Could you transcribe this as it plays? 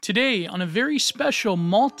Today, on a very special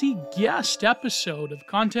multi-guest episode of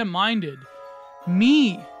Content Minded,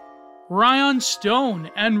 me, Rian Stone,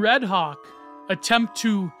 and Redhawk attempt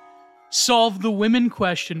to solve the women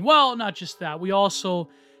question. Well, not just that. We also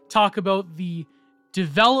talk about the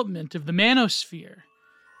development of the manosphere,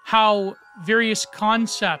 how various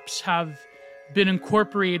concepts have been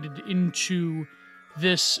incorporated into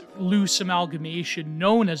this loose amalgamation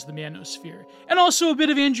known as the manosphere, and also a bit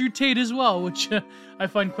of Andrew Tate as well, which I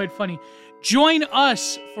find quite funny. Join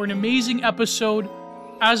us for an amazing episode.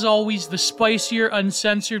 As always, the spicier,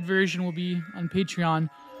 uncensored version will be on Patreon.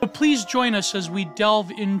 But please join us as we delve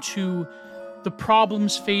into the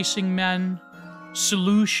problems facing men,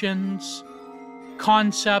 solutions,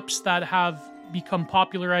 concepts that have become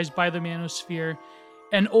popularized by the manosphere,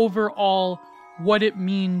 and overall what it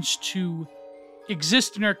means to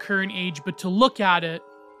exist in our current age, but to look at it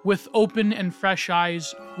with open and fresh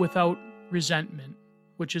eyes without resentment,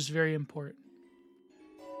 which is very important.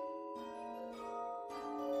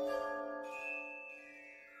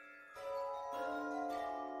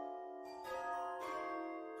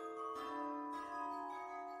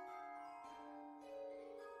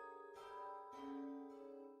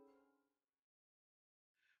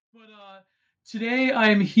 But today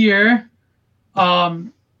I'm here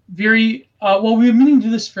we've been meaning to do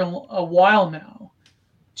this for a while now,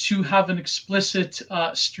 to have an explicit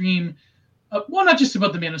stream, not just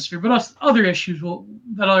about the manosphere, but other issues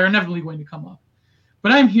that are inevitably going to come up.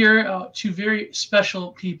 But I'm here, two very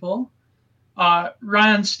special people,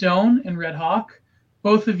 Rian Stone and Redhawk.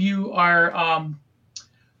 Both of you are,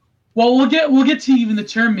 we'll get to even the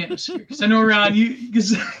term manosphere, because I know, Rian,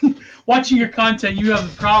 because watching your content, you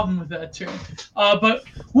have a problem with that term. But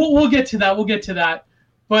we'll get to that. We'll get to that.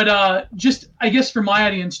 But just, I guess, for my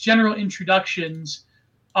audience, general introductions.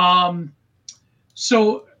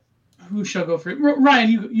 So who shall go first?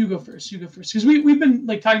 Rian, you go first. You go first, because we've been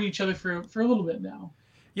talking to each other for a little bit now.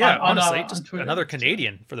 Yeah, honestly, just another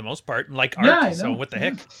Canadian for the most part, and art. Yeah, so what the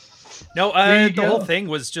heck? No, the whole thing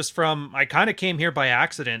was just I kind of came here by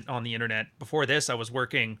accident on the internet. Before this, I was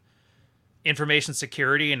working information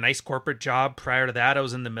security, a nice corporate job. Prior to that, I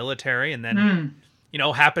was in the military, and then.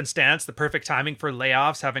 Happenstance, the perfect timing for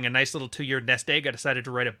layoffs, having a nice little 2-year nest egg. I decided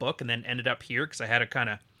to write a book and then ended up here because I had a kind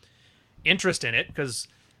of interest in it, because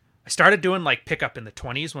I started doing pickup in the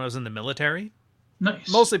 20s when I was in the military. Nice.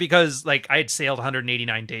 Mostly because I had sailed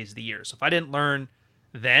 189 days of the year. So if I didn't learn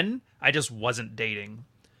then, I just wasn't dating.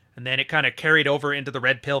 And then it kind of carried over into the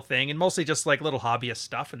red pill thing, and mostly just little hobbyist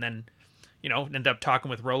stuff. And then, ended up talking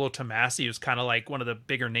with Rollo Tomasi, who's kind of one of the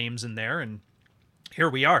bigger names in there. And here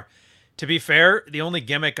we are. To be fair, the only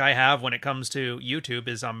gimmick I have when it comes to YouTube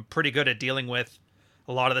is I'm pretty good at dealing with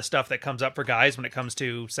a lot of the stuff that comes up for guys when it comes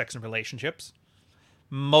to sex and relationships.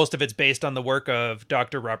 Most of it's based on the work of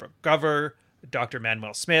Dr. Robert Gover, Dr.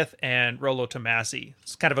 Manuel Smith, and Rollo Tomasi.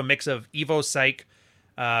 It's kind of a mix of Evo Psych,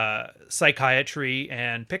 psychiatry,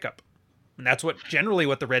 and pickup. And that's generally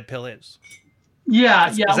what the red pill is. Yeah.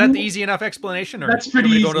 Is that the easy enough explanation? Or that's pretty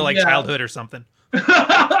easy. Go to childhood or something?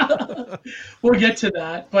 We'll get to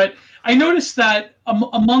that, but I noticed that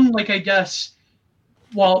among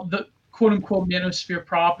the quote unquote manosphere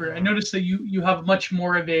proper, I noticed that you have much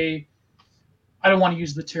more of a, I don't want to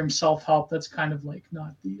use the term self-help. That's kind of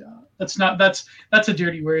not the that's a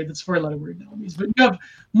dirty word. That's a four-letter word nowadays. But you have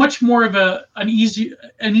much more of an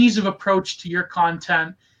ease of approach to your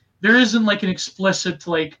content. There isn't an explicit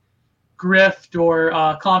grift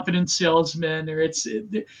or confidence salesman, or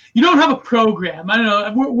you don't have a program. I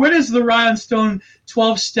don't know. What is the Rian Stone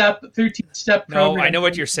 12-step, 13-step program? No, I know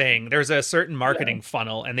what you're saying. There's a certain marketing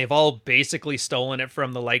funnel, and they've all basically stolen it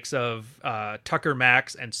from the likes of Tucker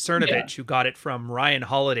Max and Cernovich, who got it from Ryan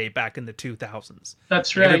Holiday back in the 2000s.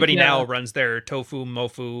 That's right. Everybody now runs their tofu,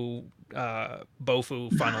 mofu,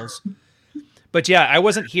 bofu funnels. But yeah, I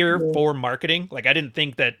wasn't here for marketing. I didn't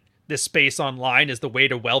think that this space online is the way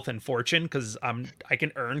to wealth and fortune, because I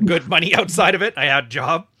can earn good money outside of it. I had a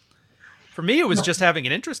job. For me, it was just having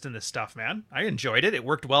an interest in this stuff, man. I enjoyed it. It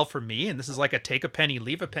worked well for me, and this is a take a penny,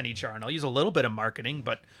 leave a penny chart. And I'll use a little bit of marketing,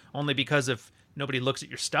 but only because if nobody looks at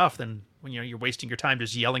your stuff, then when you're wasting your time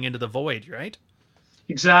just yelling into the void, right?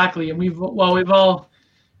 Exactly, and we've all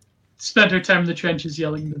spent our time in the trenches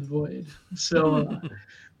yelling into the void. So,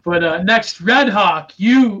 but next, Redhawk,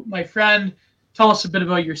 you, my friend. Tell us a bit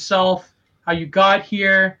about yourself, how you got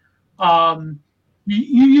here.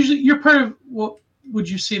 You're part of, what would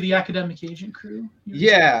you say, the academic agent crew?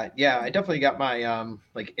 Yeah. I definitely got my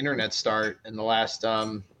internet start in the last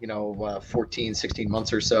 14, 16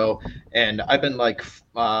 months or so, and I've been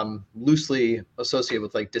loosely associated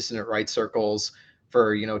with dissident right circles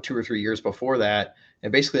for 2 or 3 years before that.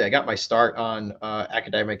 And basically, I got my start on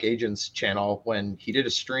Academic Agent's channel when he did a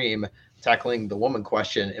stream tackling the woman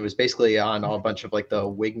question. It was basically on a bunch of like the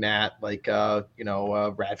Wignat, like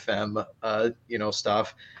Radfem,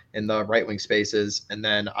 stuff in the right wing spaces. And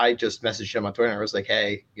then I just messaged him on Twitter. And I was like,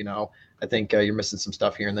 hey, I think you're missing some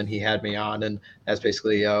stuff here. And then he had me on, and that's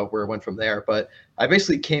basically where it went from there. But I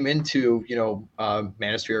basically came into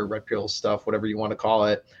Manosphere, Red Pill stuff, whatever you want to call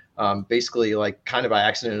it, basically like kind of by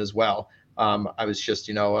accident as well. I was just,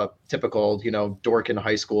 a typical, dork in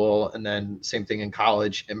high school, and then same thing in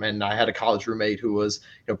college. And then I had a college roommate who was,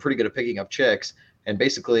 pretty good at picking up chicks. And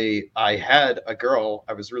basically I had a girl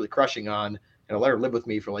I was really crushing on, and I let her live with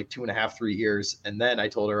me for like 2.5, 3 years. And then I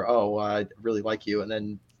told her, oh, I really like you. And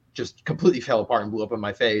then just completely fell apart and blew up in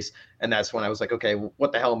my face. And that's when I was like, okay,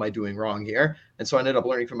 what the hell am I doing wrong here? And so I ended up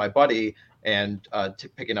learning from my buddy and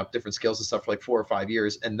picking up different skills and stuff for like 4 or 5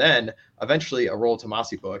 years. And then eventually a Rollo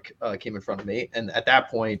Tomassi book came in front of me. And at that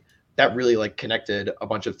point, that really like connected a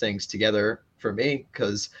bunch of things together for me.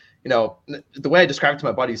 Cause the way I described it to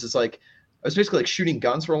my buddies is like, I was basically like shooting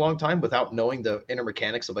guns for a long time without knowing the inner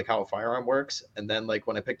mechanics of like how a firearm works. And then like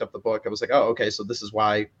when I picked up the book, I was like, oh, okay, so this is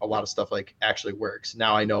why a lot of stuff like actually works.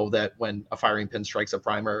 Now I know that when a firing pin strikes a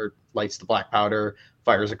primer, lights the black powder,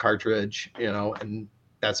 fires a cartridge, and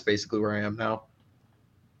that's basically where I am now.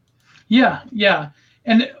 Yeah.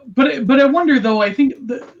 And but I wonder though, I think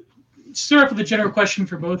start off with a general question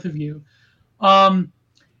for both of you.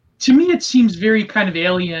 To me, it seems very kind of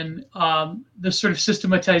alien, the sort of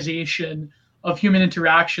systematization of human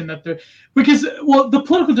interaction the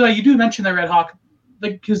political divide, you do mention that, Redhawk,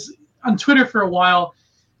 because on Twitter for a while,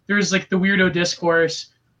 there's like the weirdo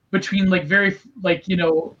discourse between like very, like,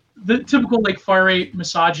 the typical like far right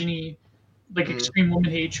misogyny, like extreme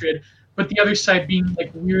woman hatred, but the other side being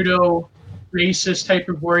like weirdo, racist,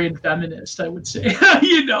 hyperborean feminist, I would say.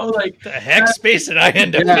 Like the heck space did I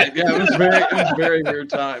end up in? Yeah, it was very weird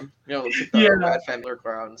time. The Rad Family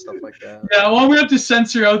crowd and stuff like that. Yeah, well, we have to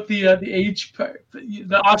censor out the H part,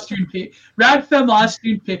 the Austrian pay. Radfem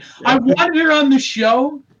Austrian pay. Yeah. I wanted her on the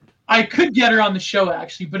show. I could get her on the show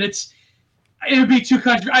actually, but it would be too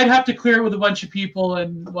controversial. I'd have to clear it with a bunch of people,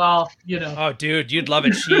 and Oh, dude, you'd love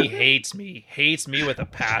it. She hates me with a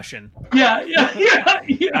passion. Yeah.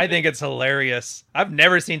 I think it's hilarious. I've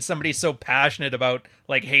never seen somebody so passionate about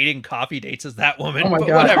like hating coffee dates as that woman. Oh my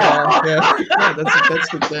god! Yeah, that's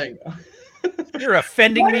the thing. You're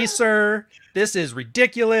offending me, sir. This is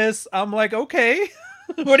ridiculous. I'm like, okay,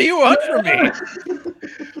 what do you want from me?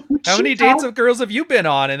 How many dates of girls have you been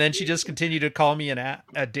on? And then she just continued to call me a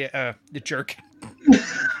jerk.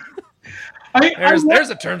 There's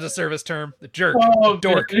a terms of service term. The jerk.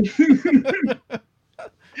 Dork.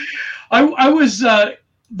 I was the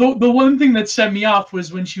one thing that set me off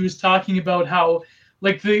was when she was talking about how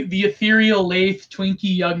like the ethereal, lathe,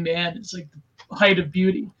 twinkie young man is like the height of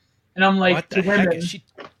beauty. And I'm like, what the heck is she?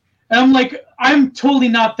 And I'm like, I'm totally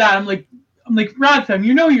not that. I'm like, Radfem,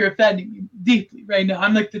 you're offending me deeply right now.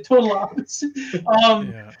 I'm like the total opposite.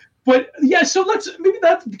 But yeah, so maybe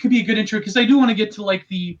that could be a good intro, because I do want to get to like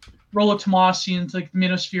the Rollo Tomassi and like the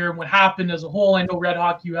Manosphere and what happened as a whole. I know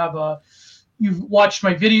Redhawk, you've watched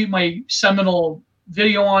my seminal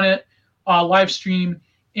video on it, live stream,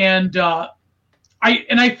 and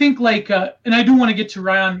I think like and I do want to get to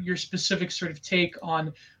Rian, your specific sort of take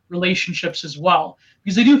on relationships as well,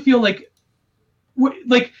 because I do feel like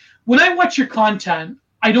when I watch your content,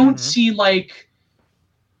 I don't see like,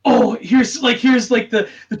 oh, here's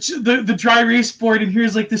the dry erase board, and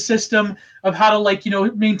here's like the system of how to like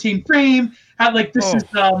maintain frame. How like this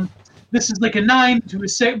is like a 9 to a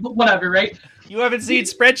 6, whatever, right? You haven't seen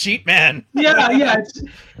spreadsheet, man. Yeah.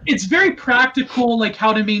 It's very practical, like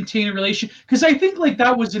how to maintain a relation. Because I think like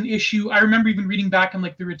that was an issue. I remember even reading back on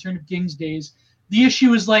like the Return of Kings days. The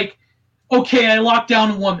issue is like, okay, I locked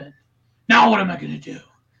down a woman. Now what am I gonna do?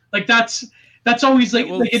 Like that's always like,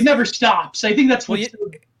 it never stops. I think that's what's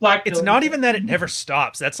black. It's not even that it never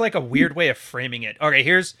stops. That's like a weird way of framing it. Okay,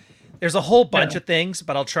 there's a whole bunch of things,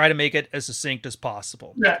 but I'll try to make it as succinct as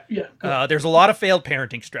possible. Yeah. There's a lot of failed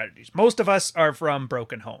parenting strategies. Most of us are from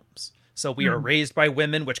broken homes. So we are raised by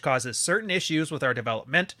women, which causes certain issues with our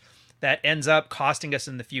development that ends up costing us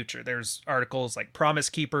in the future. There's articles like Promise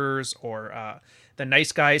Keepers or The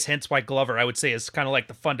Nice Guys, hence why Glover, I would say, is kind of like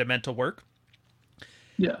the fundamental work.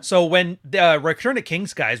 Yeah. So when the Return of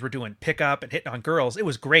Kings guys were doing pickup and hitting on girls, it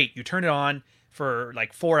was great. You turn it on for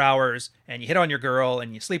like 4 hours and you hit on your girl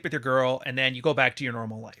and you sleep with your girl and then you go back to your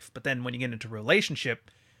normal life. But then when you get into a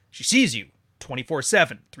relationship, she sees you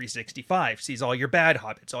 24/7, 365, sees all your bad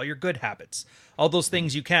habits, all your good habits, all those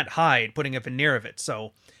things you can't hide, putting a veneer of it.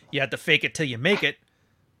 So you have to fake it till you make it.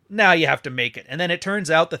 now you have to make it. And then it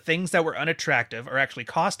turns out the things that were unattractive are actually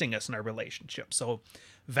costing us in our relationship. So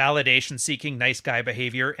validation seeking, nice guy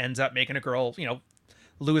behavior ends up making a girl,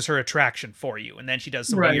 lose her attraction for you. And then she does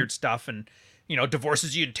some weird stuff and,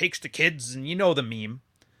 divorces you and takes the kids, and the meme.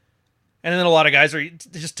 And then a lot of guys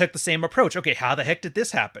just took the same approach. Okay, how the heck did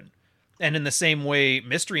this happen? And in the same way,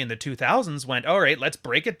 mystery in the 2000s went, all right, let's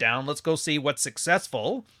break it down. Let's go see what's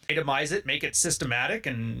successful, itemize it, make it systematic,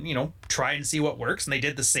 and, try and see what works. And they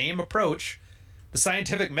did the same approach, the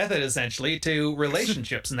scientific method, essentially, to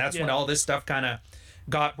relationships. And that's when all this stuff kind of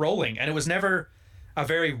got rolling. And it was never a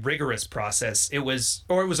very rigorous process. It was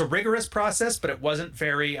a rigorous process, but it wasn't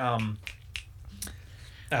very...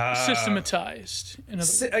 systematized.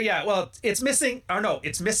 It's missing. Or no,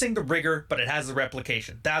 it's missing the rigor, but it has the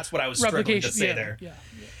replication. That's what I was struggling to say there. Yeah.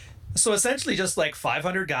 So essentially, just like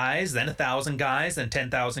 500 guys, then 1,000 guys, then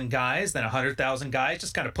 10,000 guys, then 100,000 guys,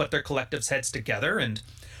 just kind of put their collectives' heads together, and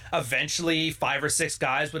eventually 5 or 6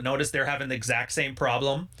 guys would notice they're having the exact same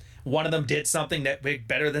problem. One of them did something that big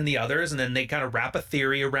better than the others, and then they kind of wrap a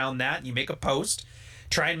theory around that. And you make a post,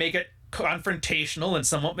 try and make it confrontational and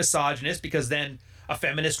somewhat misogynist, because then a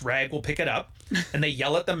feminist rag will pick it up and they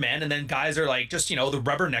yell at the men, and then guys are like, just, the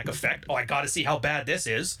rubberneck effect. Oh, I got to see how bad this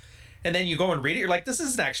is. And then you go and read it. You're like, this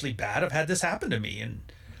isn't actually bad. I've had this happen to me. And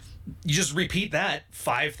you just repeat that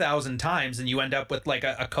 5,000 times and you end up with like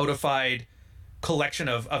a codified collection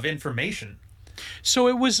of information. So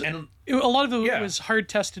it was, a lot of it was hard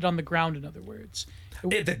tested on the ground, in other words.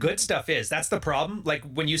 The good stuff that's the problem. Like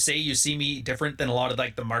when you say you see me different than a lot of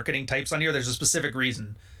like the marketing types on here, there's a specific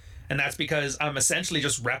reason. And that's because I'm essentially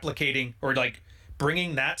just replicating or like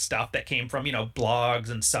bringing that stuff that came from, blogs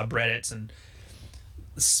and subreddits and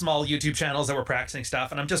small YouTube channels that were practicing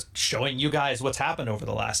stuff. And I'm just showing you guys what's happened over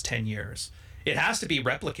the last 10 years. It has to be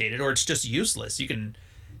replicated or it's just useless. You can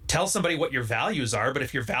tell somebody what your values are, but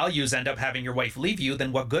if your values end up having your wife leave you,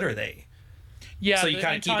 then what good are they? Yeah. So you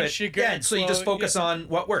kind of keep it. Yeah. So you just focus on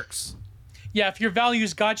what works. Yeah, if your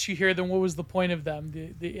values got you here, then what was the point of them?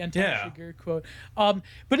 The anti-sugar quote.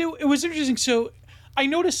 But it was interesting. So I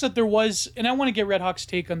noticed that there was, and I want to get Redhawk's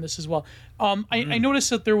take on this as well. I noticed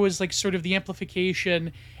that there was like sort of the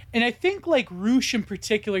amplification, and I think like Roosh in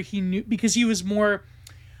particular, he knew, because he was more,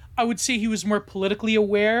 I would say he was more politically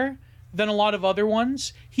aware than a lot of other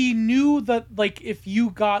ones. He knew that like if you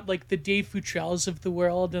got like the Dave Futrells of the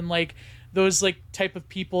world and like those like type of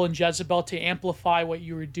people in Jezebel to amplify what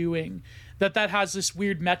you were doing, that has this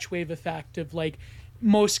weird match wave effect of like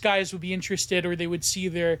most guys would be interested, or they would see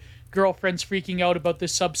their girlfriends freaking out about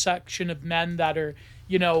this subsection of men that are,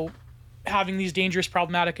 having these dangerous,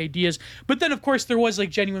 problematic ideas. But then of course there was like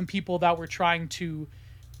genuine people that were trying to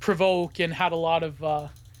provoke and had a lot of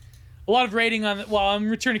rating on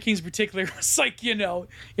Return of Kings in particular was like,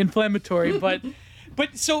 inflammatory. But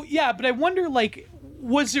I wonder, like,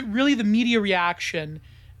 was it really the media reaction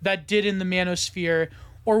that did in the Manosphere,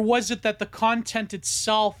 or was it that the content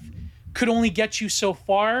itself could only get you so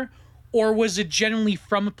far, or was it generally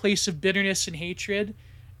from a place of bitterness and hatred,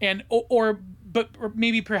 or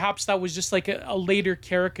maybe perhaps that was just like a later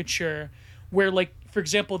caricature where, like, for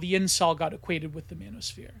example, the incel got equated with the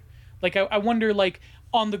Manosphere. Like, I wonder, like,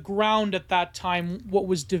 on the ground at that time, what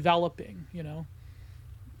was developing,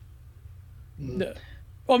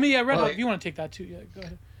 Redhawk, if you want to take that too, go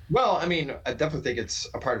ahead. Well, I mean, I definitely think it's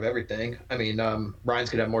a part of everything. I mean, Ryan's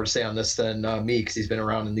going to have more to say on this than me, because he's been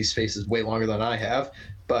around in these spaces way longer than I have.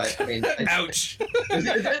 But, I mean... Ouch!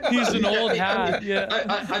 He's an old hat,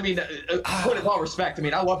 I mean, put it all respect. I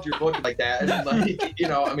mean, I loved your book like that. And, like,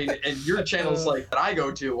 I mean, and your channel's like that I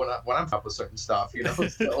go to when I'm up with certain stuff,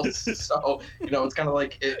 still. So, it's kind of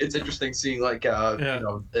like, it's interesting seeing, like,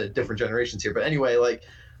 different generations here. But anyway, like...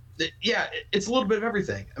 Yeah, it's a little bit of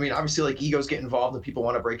everything. I mean, obviously, like, egos get involved and people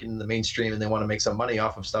want to break into the mainstream and they want to make some money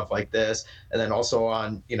off of stuff like this. And then also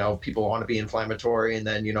on, people want to be inflammatory. And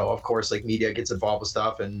then, of course, like, media gets involved with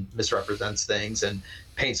stuff and misrepresents things and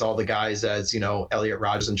paints all the guys as, Elliot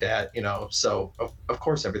Rodgers and chat, So, of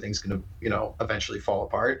course, everything's going to, eventually fall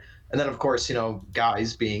apart. And then, of course,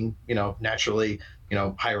 guys being, naturally,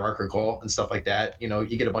 hierarchical and stuff like that,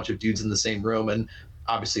 you get a bunch of dudes in the same room and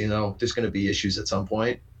obviously, there's going to be issues at some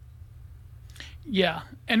point. Yeah,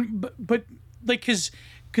 and but like, cause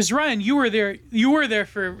Ryan, you were there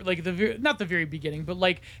for like not the very beginning, but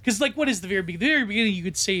like, cause like, what is the very beginning? The very beginning, you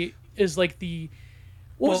could say, is like the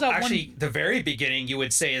the very beginning you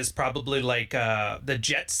would say is probably like the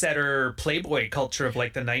jet setter Playboy culture of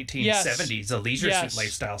like the 1970s, the leisure suit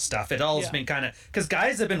lifestyle stuff. It all has been kind of, because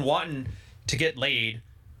guys have been wanting to get laid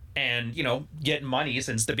and get money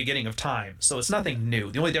since the beginning of time, so it's nothing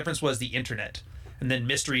new. The only difference was the internet. and then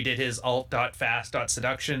Mystery did his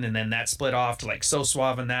alt.fast.seduction, and then that split off to like So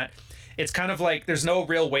Suave and that. It's kind of like there's no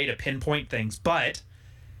real way to pinpoint things, but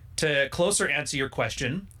to closer answer your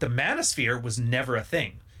question, the manosphere was never a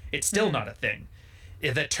thing. It's still not a thing.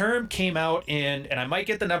 The term came out in, and I might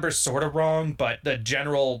get the numbers sort of wrong, but the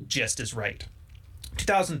general gist is right,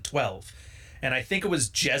 2012. And I think it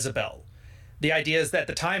was Jezebel. The idea is that at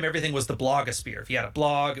the time, everything was the blogosphere. If you had a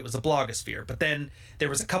blog, it was a blogosphere. But then there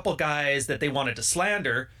was a couple guys that they wanted to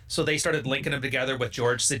slander, so they started linking them together with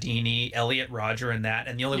George Sidini, Elliot Rodger, and that.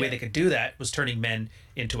 And the only way they could do that was turning men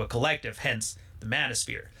into a collective, hence the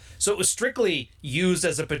manosphere. So it was strictly used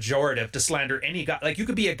as a pejorative to slander any guy. Like, you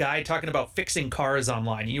could be a guy talking about fixing cars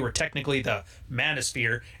online, and you were technically the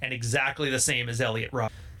manosphere and exactly the same as Elliot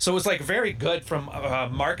Rodger. So it was like very good from a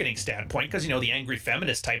marketing standpoint because, you know, the angry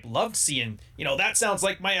feminist type loved seeing, you know, that sounds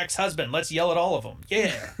like my ex-husband. Let's yell at all of them.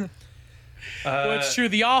 Yeah. Well, it's true.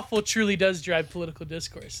 The awful truly does drive political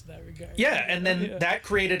discourse in that regard. Yeah, and then that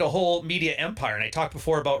created a whole media empire. And I talked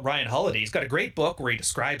before about Ryan Holiday. He's got a great book where he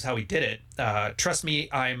describes how he did it. Trust Me,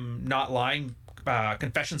 I'm Not Lying,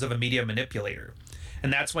 Confessions of a Media Manipulator.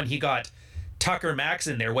 And that's when he got Tucker Max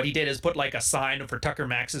in there. What he did is put like a sign for Tucker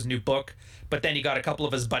Max's new book, but then he got a couple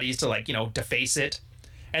of his buddies to, like, you know, deface it.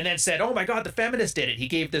 And then said, oh my God, the feminist did it. He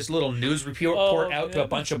gave this little news report out to a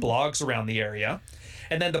bunch of blogs around the area.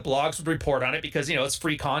 And then the blogs would report on it because, you know, it's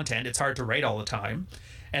free content. It's hard to write all the time.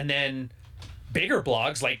 And then bigger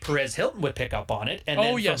blogs like Perez Hilton would pick up on it. And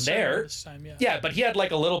then from there, but he had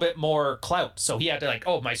like a little bit more clout. So he had to like,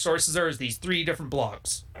 oh, my sources are these 3 different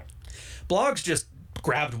blogs. Blogs just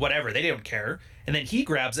grabbed whatever. They don't care. And then he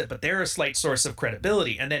grabs it, but they're a slight source of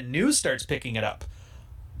credibility. And then news starts picking it up.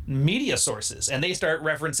 Media sources. And they start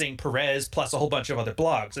referencing Perez plus a whole bunch of other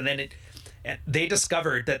blogs. And then they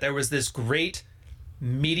discovered that there was this great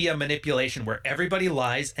media manipulation where everybody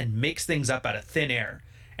lies and makes things up out of thin air.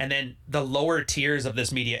 And then the lower tiers of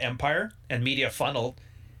this media empire and media funnel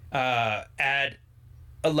add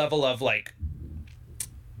a level of like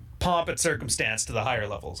pomp and circumstance to the higher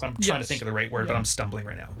levels. I'm trying to think of the right word, but I'm stumbling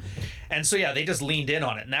right now. And so, they just leaned in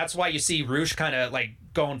on it. And that's why you see Roosh kind of like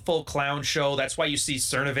going full clown show. That's why you see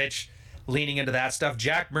Cernovich leaning into that stuff.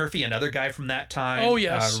 Jack Murphy, another guy from that time. Oh,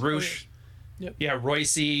 yes. Roosh. Oh, Yep. Yeah,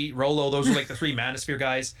 Royce, Rolo, those were like the 3 Manosphere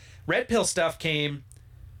guys. Red Pill stuff came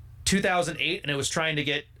 2008, and it was trying to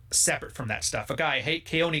get separate from that stuff. A guy,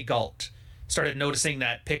 Keone Galt, started noticing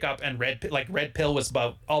that pickup and Red Pill was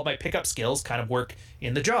about all my pickup skills kind of work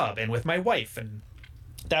in the job and with my wife, and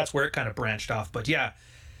that's where it kind of branched off. But yeah,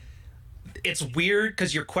 it's weird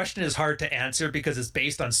because your question is hard to answer because it's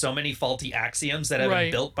based on so many faulty axioms that have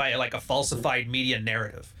been built by like a falsified media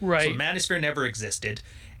narrative. Right. So Manosphere never existed.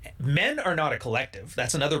 Men are not a collective.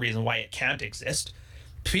 That's another reason why it can't exist.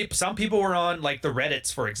 Some people were on like the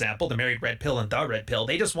Reddits, for example, the Married Red Pill and the Red Pill.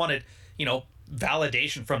 They just wanted, you know,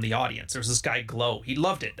 validation from the audience. There's this guy Glow. He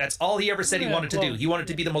loved it. That's all he ever said he wanted to do. He wanted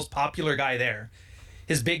to be the most popular guy there.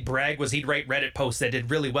 His big brag was he'd write Reddit posts that did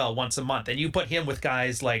really well once a month. And you put him with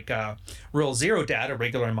guys like Rural Zero Dad, a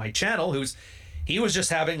regular on my channel, he was just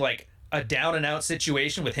having like a down and out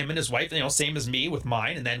situation with him and his wife, you know, same as me with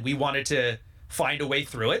mine. And then we wanted to find a way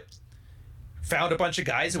through it. Found a bunch of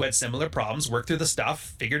guys who had similar problems, worked through the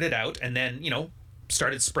stuff, figured it out, and then, you know,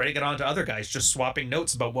 started spreading it on to other guys, just swapping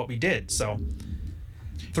notes about what we did. So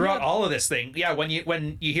throughout all of this thing,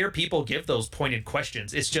 when you hear people give those pointed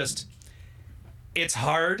questions, it's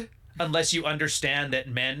hard unless you understand that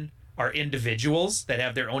men are individuals that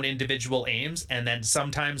have their own individual aims, and then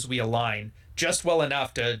sometimes we align just well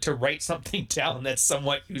enough to write something down that's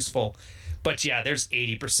somewhat useful. But yeah, there's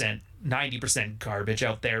 80%, 90% garbage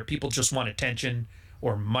out there. People just want attention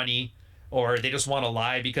or money, or they just want to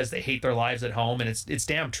lie because they hate their lives at home, and it's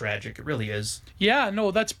damn tragic. It really is. Yeah, no,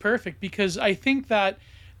 that's perfect, because I think that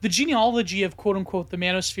the genealogy of quote unquote the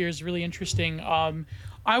Manosphere is really interesting.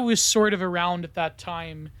 I was sort of around at that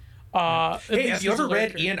time. Hey, have you ever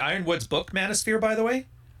read Ian Ironwood's book Manosphere, by the way?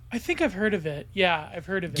 I think I've heard of it. Yeah, I've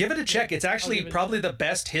heard of it. Give it a check. It's actually probably the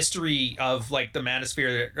best history of like the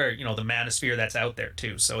Manosphere, or you know, the Manosphere that's out there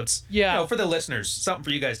too. So it's you know, for the listeners, something for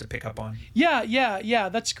you guys to pick up on. Yeah,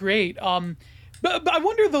 that's great. But I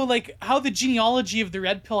wonder though, like how the genealogy of the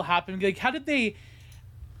Red Pill happened. Like, how did they?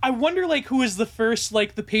 I wonder, like, who was the first,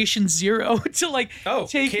 like, the patient zero to like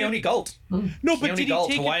take Keone Galt. No, but did he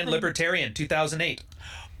take Hawaiian Libertarian, 2008.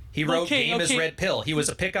 He wrote Game as Red Pill. He was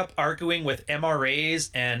a pickup arguing with MRAs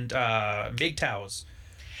and MGTOWs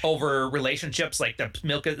over relationships, like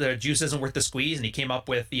the juice isn't worth the squeeze, and he came up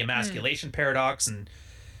with the emasculation paradox and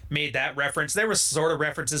made that reference. There was sort of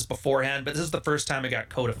references beforehand, but this is the first time it got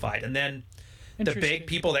codified. And then The big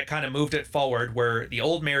people that kind of moved it forward were the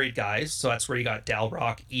old married guys. So that's where you got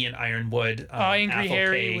Dalrock, Ian Ironwood, Angry Athel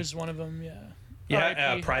Harry Kay. was one of them. Yeah.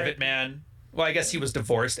 Yeah, Private Man. Well, I guess he was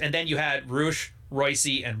divorced. And then you had Roosh,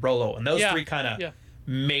 Royce, and Rollo. And those three kind of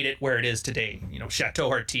made it where it is today. You know, Chateau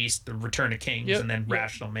Artiste, The Return of Kings, and then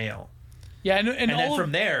Rational Male. Yeah, and then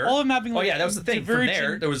from there, all of them having that was the thing. From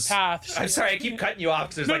there was paths. I'm sorry, I keep cutting you off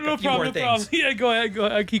because there's a few more things. Yeah, go ahead.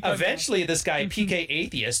 I keep. Eventually, this guy PK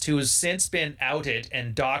Atheist, who has since been outed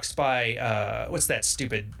and doxxed by what's that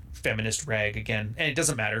stupid feminist rag again? And it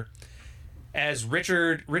doesn't matter. As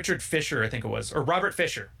Richard Fisher, I think it was, or Robert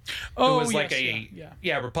Fisher, who was like a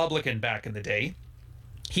Republican back in the day.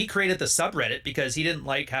 He created the subreddit because he didn't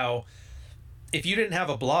like how, if you didn't have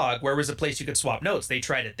a blog, where was a place you could swap notes? They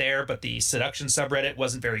tried it there, but the seduction subreddit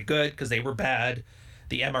wasn't very good because they were bad.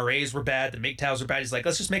 The MRAs were bad. The MGTOWs were bad. He's like,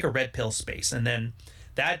 let's just make a red pill space. And then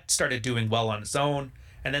that started doing well on its own.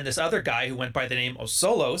 And then this other guy who went by the name of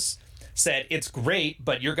Solos said, it's great,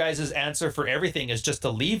 but your guys' answer for everything is just to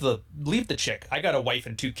leave the chick. I got a wife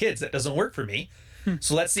and 2 kids. That doesn't work for me.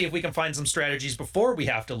 So let's see if we can find some strategies before we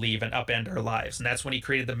have to leave and upend our lives. And that's when he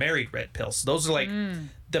created the married red pill. So those are like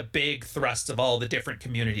the big thrusts of all the different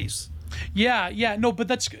communities. Yeah. No, but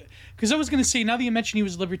that's good. Because I was going to say, now that you mentioned he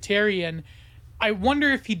was libertarian, I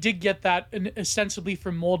wonder if he did get that ostensibly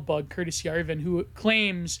from Moldbug, courtesy Arvin, who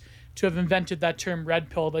claims to have invented that term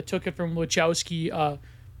red pill, that took it from Wachowski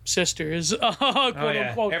sisters, quote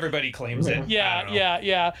unquote. Everybody claims it.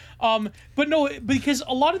 Yeah. But no, because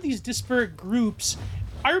a lot of these disparate groups,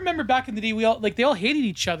 I remember back in the day, they all hated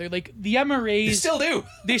each other. Like the MRAs, they still do.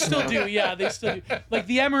 They still do. Yeah, they still do. Like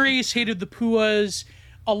the MRAs hated the Puas.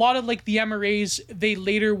 A lot of like the MRAs, they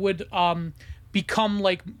later would become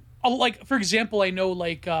like for example, I know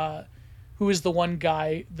like who is the one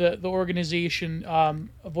guy, the organization,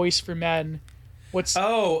 A Voice for Men. What's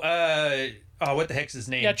what the heck's his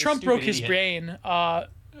name? Yeah, Trump broke his brain. Paul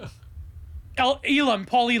Elam.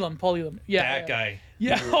 Yeah, that guy.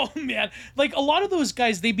 Yeah. Oh man, like a lot of those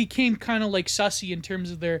guys, they became kind of like sussy in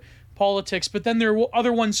terms of their politics. But then there were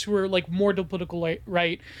other ones who were like more to political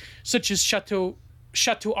right, such as Chateau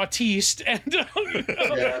Artiste and I don't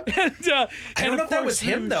know if that was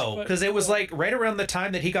him though, because it was like right around the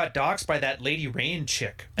time that he got doxxed by that Lady Rain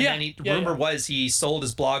chick. And then rumor was he sold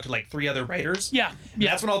his blog to like 3 other writers. Yeah.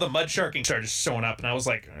 That's when all the mud sharking started showing up, and I was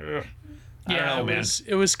like, ugh. I don't know, man.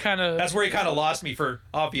 It was kind of... That's where he kind of lost me for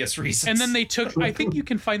obvious reasons. And then they took... I think you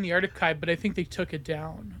can find the archive, but I think they took it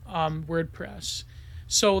down, WordPress.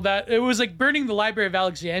 So that... It was like burning the Library of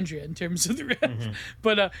Alexandria in terms of the... Mm-hmm.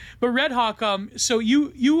 But Redhawk, so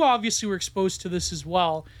you obviously were exposed to this as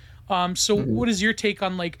well. What is your take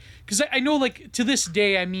on, like... Because I know, like, to this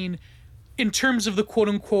day, I mean, in terms of the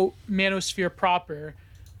quote-unquote manosphere proper,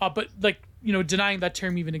 but, like, you know, denying that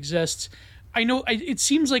term even exists... I know it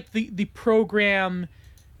seems like the program,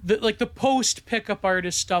 the post pickup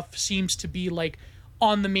artist stuff seems to be like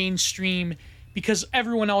on the mainstream because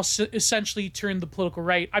everyone else essentially turned the political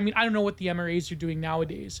right. I mean, I don't know what the MRAs are doing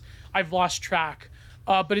nowadays. I've lost track.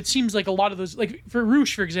 But it seems like a lot of those, like for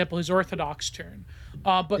Roosh, for example, his Orthodox turn.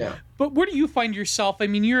 But where do you find yourself? I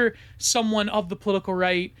mean, you're someone of the political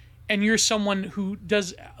right, and you're someone who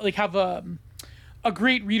does like have a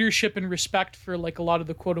great readership and respect for like a lot of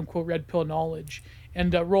the quote unquote red pill knowledge,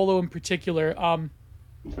 and Rollo in particular.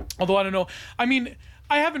 Although I don't know. I mean,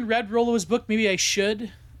 I haven't read Rollo's book. Maybe I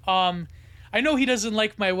should. I know he doesn't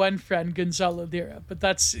like my one friend Gonzalo Lira, but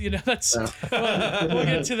that's we'll get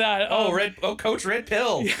to that. Coach Red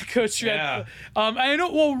Pill. Yeah, Coach Red Pill. I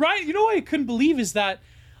know. Well, Ryan, you know what I couldn't believe is that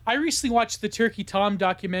I recently watched the Turkey Tom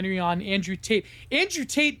documentary on Andrew Tate. Andrew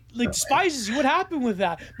Tate despises you. What happened with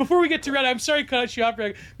that? Before we get to Red, I'm sorry to cut you off,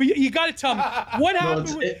 Greg, but you got to tell me what happened.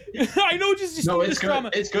 I know, just no, it's this good. drama.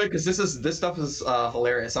 It's good because this stuff is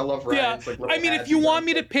hilarious. I love Ryan. Yeah, I mean, if you want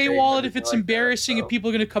me to paywall it, if it's embarrassing, if people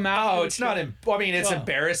are going to come out. Oh, it's not. I mean, it's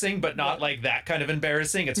embarrassing, but not like that kind of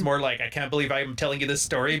embarrassing. It's more like I can't believe I'm telling you this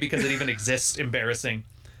story because it even exists. Embarrassing,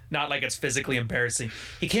 not like it's physically embarrassing.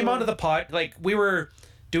 He came onto the pod like we were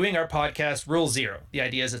doing our podcast, Rule Zero. The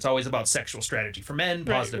idea is it's always about sexual strategy for men,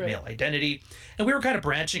 positive male identity. And we were kind of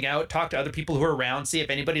branching out, talk to other people who are around, see if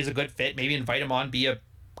anybody's a good fit, maybe invite him on, be a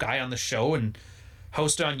guy on the show and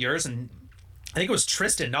host on yours. And I think it was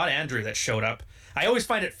Tristan, not Andrew, that showed up. I always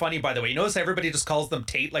find it funny, by the way. You notice everybody just calls them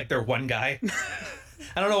Tate like they're one guy?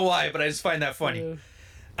 I don't know why, but I just find that funny.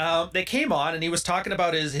 They came on and he was talking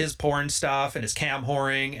about his porn stuff and his cam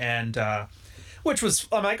whoring and... which was,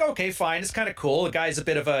 I'm like, okay, fine. It's kind of cool. The guy's a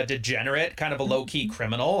bit of a degenerate, kind of a low-key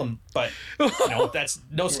criminal. But, that's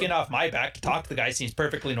no skin off my back to talk to the guy. Seems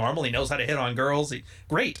perfectly normal. He knows how to hit on girls.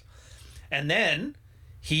 Great. And then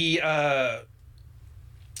he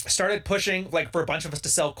started pushing like for a bunch of us to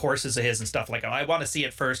sell courses of his and stuff. Like, oh, I want to see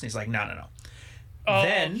it first, and he's like, no. Oh,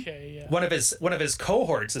 Then okay, yeah. one of his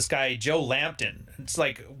cohorts, this guy Joe Lampton, it's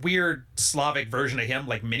like weird Slavic version of him,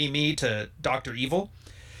 like Mini Me to Dr. Evil,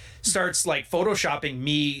 starts like photoshopping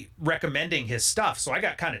me recommending his stuff. So I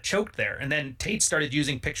got kind of choked there. And then Tate started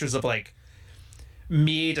using pictures of like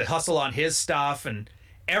me to hustle on his stuff, and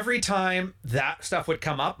every time that stuff would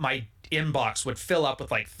come up, my inbox would fill up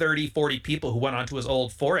with like 30-40 people who went onto his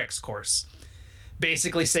old Forex course,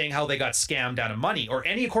 basically saying how they got scammed out of money, or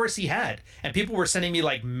any course he had. And people were sending me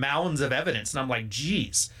like mounds of evidence, and I'm like,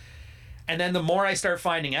 geez. And then the more I start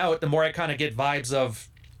finding out, the more I kind of get vibes of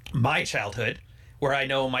my childhood, where I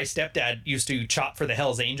know my stepdad used to chop for the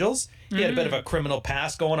Hells Angels. He had a bit of a criminal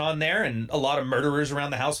past going on there, and a lot of murderers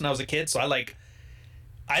around the house when I was a kid. So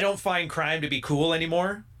I don't find crime to be cool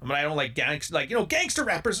anymore. I mean, I don't like gangster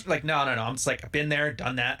rappers. Like, no. I'm just like, I've been there,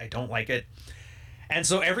 done that. I don't like it. And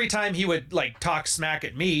so every time he would like talk smack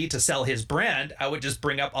at me to sell his brand, I would just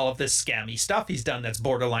bring up all of this scammy stuff he's done that's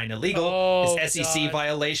borderline illegal. His SEC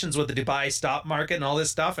violations with the Dubai stock market and all this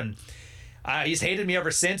stuff. And he's hated me ever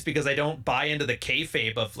since because I don't buy into the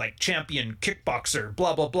kayfabe of like champion kickboxer,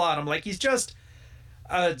 blah, blah, blah. And I'm like, he's just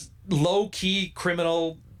a low-key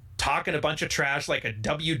criminal talking a bunch of trash like a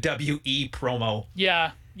WWE promo.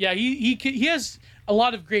 Yeah, he has a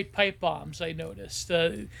lot of great pipe bombs, I noticed.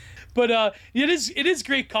 But it is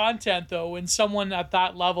great content though when someone at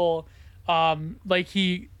that level, like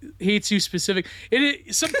he hates you specific.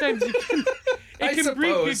 Sometimes it can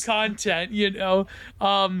bring good content, you know.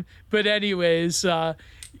 But anyways, so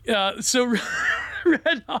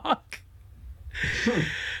Redhawk.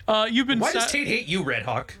 You've been. Why does Tate hate you,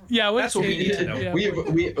 Redhawk? Yeah, that's what we need to know. Yeah.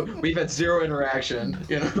 We've had zero interaction.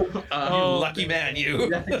 You know, you lucky man,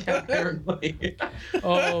 you. Apparently.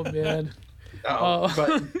 Oh man.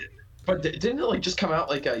 But didn't it like just come out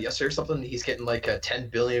like yesterday or something? He's getting like 10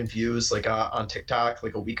 billion views like on TikTok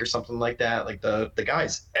like a week or something like that. Like the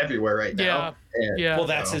guy's everywhere right now. Yeah. Well,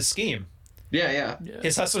 that's his scheme. Yeah.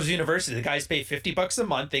 His Hustlers University. The guys pay $50 a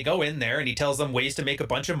month. They go in there and he tells them ways to make a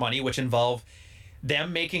bunch of money, which involve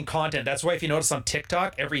them making content. That's why if you notice on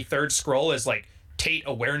TikTok, every third scroll is like Tate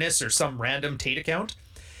awareness or some random Tate account.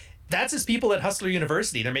 That's his people at Hustler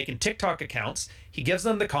University. They're making TikTok accounts. He gives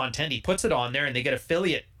them the content. He puts it on there and they get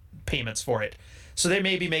affiliate payments for it. So they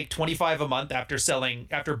maybe make $25 a month after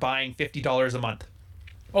buying $50 a month.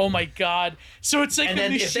 Oh my God. So it's like a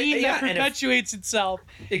machine that perpetuates itself.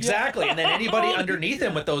 Exactly. And then anybody underneath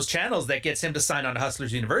him with those channels that gets him to sign on to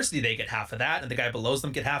Hustlers University, they get half of that, and the guy below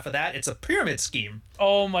them get half of that. It's a pyramid scheme.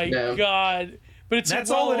 Oh my God. But that's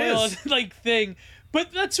all it is. Like thing.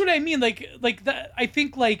 But that's what I mean. Like that. I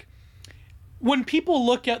think like when people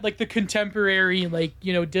look at like the contemporary like,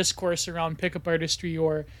 you know, discourse around pickup artistry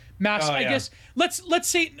or mass, I guess let's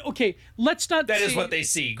say, okay, let's not that say, is what they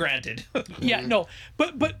see, granted. Yeah, no,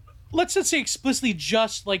 but let's not say explicitly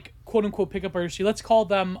just like quote unquote pickup artistry. Let's call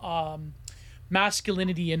them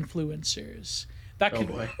masculinity influencers. That could,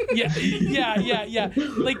 yeah.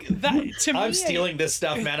 Like that to me. I'm stealing this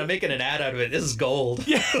stuff, man. I'm making an ad out of it. This is gold.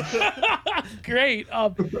 Yeah. Great.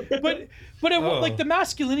 But like the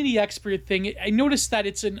masculinity expert thing, I noticed that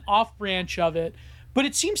it's an off branch of it, but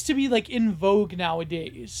it seems to be like in vogue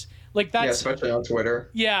nowadays. Like that's especially on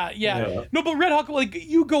Twitter. Yeah. No, but Redhawk, like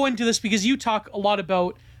you go into this because you talk a lot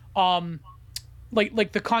about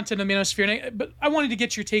like the content of Manosphere, but I wanted to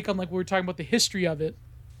get your take on like we were talking about the history of it.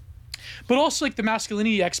 But also like the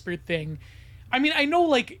masculinity expert thing. I mean, I know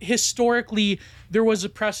like historically there was a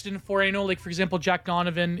precedent for it. I know like for example Jack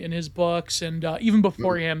Donovan in his books and even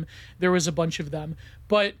before him there was a bunch of them.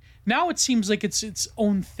 But now it seems like it's its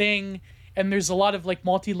own thing, and there's a lot of like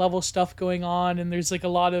multi-level stuff going on, and there's like a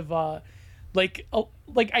lot of like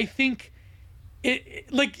I think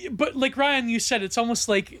it like, but like Ryan, you said, it's almost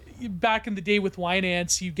like back in the day with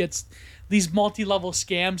Winance, you get these multi-level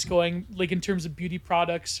scams going like in terms of beauty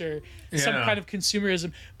products or some kind of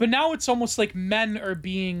consumerism. But now it's almost like men are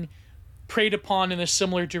being preyed upon in a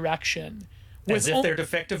similar direction. As if they're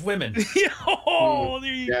defective women. There you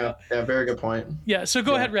go. Yeah, very good point. Yeah, so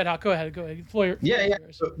go ahead, Redhawk. Go ahead. Yeah.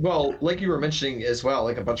 Well, like you were mentioning as well,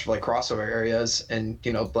 like a bunch of like crossover areas, and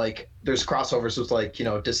you know, like there's crossovers with like, you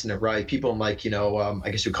know, dissident right people in like, you know,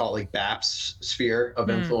 I guess you call it like BAP's sphere of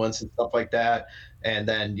influence and stuff like that. And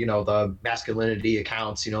then, you know, the masculinity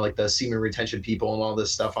accounts, you know, like the semen retention people and all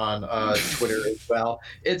this stuff on Twitter as well.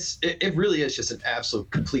 It really is just an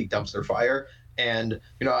absolute complete dumpster fire. And,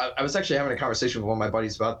 you know, I was actually having a conversation with one of my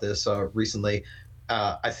buddies about this recently.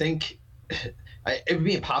 I think it would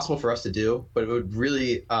be impossible for us to do, but it would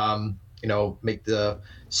really, you know, make the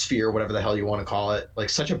sphere, whatever the hell you want to call it, like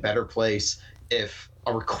such a better place if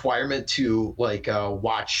a requirement to like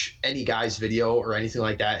watch any guy's video or anything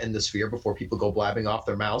like that in the sphere before people go blabbing off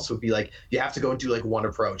their mouths would be like you have to go and do like one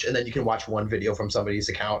approach and then you can watch one video from somebody's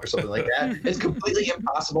account or something like that. It's completely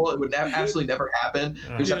impossible. It would absolutely never happen.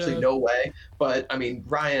 There's absolutely no way. But I mean,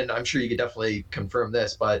 Ryan, I'm sure you could definitely confirm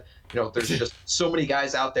this, but you know, there's just so many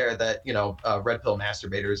guys out there that, you know, red pill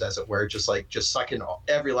masturbators, as it were, just suck in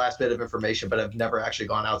every last bit of information, but have never actually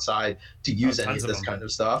gone outside to use any of this kind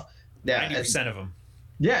of stuff. Yeah, 90% of them.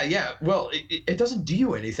 Yeah. Well, it doesn't do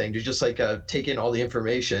you anything to just like take in all the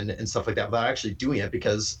information and stuff like that without actually doing it,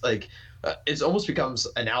 because like it almost becomes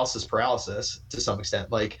analysis paralysis to some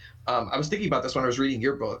extent. Like I was thinking about this when I was reading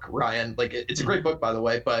your book, Ryan. Like it's a great book, by the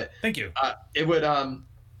way, but thank you. It would I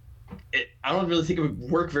don't really think it would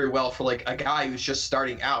work very well for like a guy who's just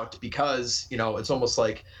starting out, because you know it's almost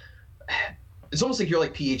like you're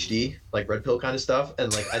like PhD, like red pill kind of stuff,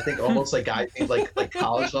 and like I think almost like guys need like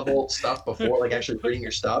college level stuff before like actually reading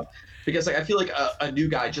your stuff, because like I feel like a new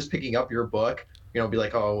guy just picking up your book, you know, be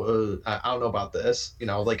like, oh, I don't know about this, you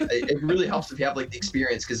know, like it really helps if you have like the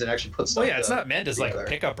experience, because it actually puts stuff. Well, yeah, it's not meant as like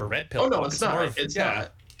pick up a red pill. Oh no, book. it's not. It's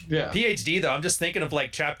not. Yeah. PhD though, I'm just thinking of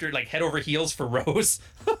like chapter like head over heels for Rose.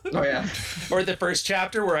 Oh yeah. Or the first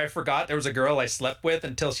chapter where I forgot there was a girl I slept with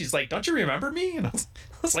until she's like, "Don't you remember me?" And I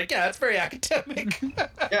was like, "Yeah, that's very academic."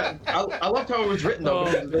 Yeah, I loved how it was written though.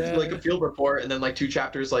 Because it was like a field report, and then like 2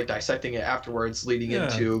 chapters like dissecting it afterwards, leading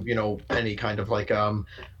into, you know, any kind of like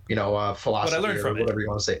philosophy what I learned or from whatever it. you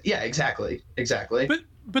want to say. Yeah, exactly.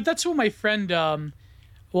 But that's what my friend,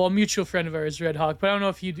 a mutual friend of ours, Redhawk, but I don't know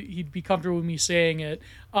if he'd be comfortable with me saying it,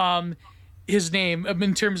 his name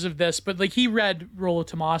in terms of this, but like he read Rollo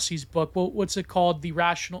Tomasi's book. Well, what's it called? The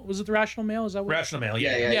Rational Male? Is that what? Rational Male?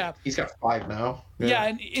 Yeah. He's got 5 now. Yeah,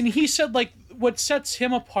 and he said like what sets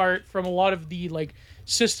him apart from a lot of the like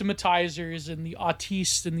systematizers and the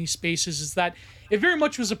autistes in these spaces is that it very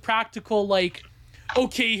much was a practical like,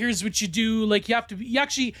 okay, here's what you do. Like you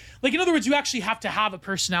actually, like in other words, you actually have to have a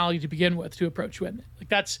personality to begin with to approach women. Like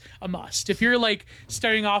that's a must. If you're like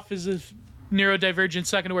starting off as a neurodivergent,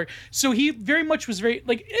 it's not going to work. So he very much was very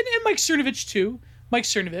like, and Mike Cernovich too. Mike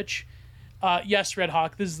Cernovich, yes,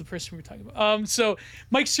 Redhawk. This is the person we're talking about. So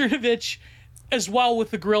Mike Cernovich, as well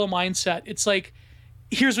with the gorilla mindset. It's like,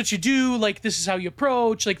 here's what you do. Like this is how you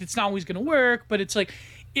approach. Like it's not always going to work, but it's like.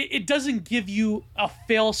 It doesn't give you a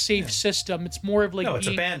fail-safe system. It's more of like it's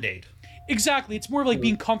a Band-Aid. Exactly. It's more of like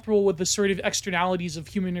being comfortable with the sort of externalities of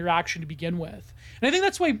human interaction to begin with. And I think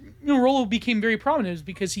that's why Rollo became very prominent, is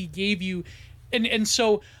because he gave you, and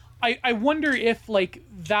so I wonder if like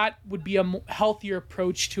that would be a healthier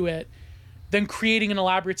approach to it than creating an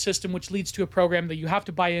elaborate system which leads to a program that you have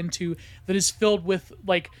to buy into that is filled with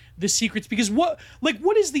like the secrets. Because what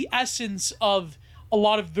is the essence of a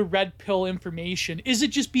lot of the red pill information? Is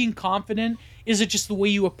it just being confident? Is it just the way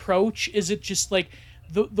you approach? Is it just like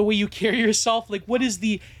the way you carry yourself? Like what is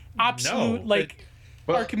the absolute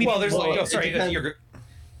Archimedes? Well, there's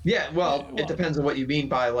it depends on what you mean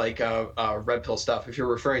by like red pill stuff. If you're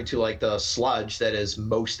referring to like the sludge that is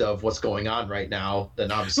most of what's going on right now, then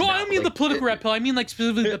obviously. No, I mean the political red pill. I mean like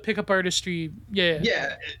specifically the pickup artistry.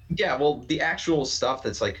 Yeah. Well, the actual stuff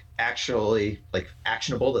that's like actually like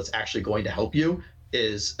actionable, that's actually going to help you,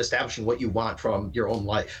 is establishing what you want from your own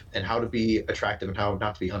life and how to be attractive and how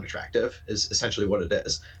not to be unattractive is essentially what it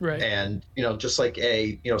is. Right. And, just like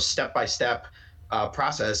a, step-by-step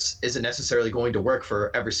process isn't necessarily going to work for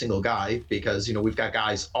every single guy, because, we've got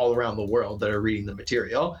guys all around the world that are reading the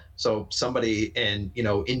material. So somebody in,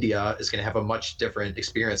 India is going to have a much different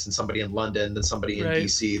experience than somebody in London, than somebody in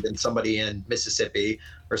DC, than somebody in Mississippi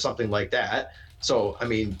or something like that. So, I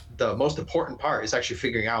mean, the most important part is actually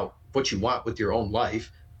figuring out what you want with your own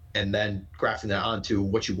life and then grafting that onto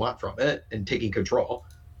what you want from it and taking control.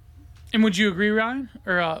 And would you agree, Ryan?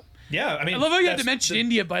 Or yeah, I mean, I love how you had to mention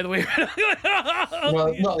India, by the way.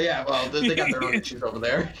 Well, they got their own issues over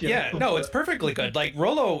there. Yeah, no, it's perfectly good. Like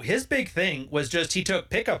Rollo, his big thing was just he took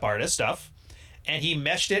pickup artist stuff and he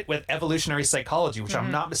meshed it with evolutionary psychology, which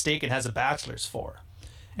I'm not mistaken has a bachelor's for.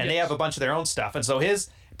 And they have a bunch of their own stuff. And so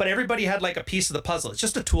but everybody had like a piece of the puzzle. It's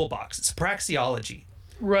just a toolbox. It's praxeology.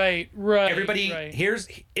 Right. Everybody,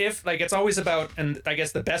 it's always about, and I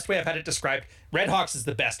guess the best way I've had it described, Redhawks is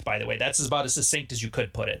the best, by the way. That's about as succinct as you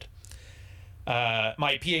could put it.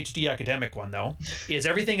 My PhD academic one, though, is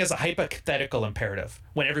everything is a hypothetical imperative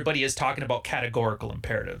when everybody is talking about categorical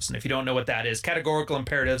imperatives. And if you don't know what that is, categorical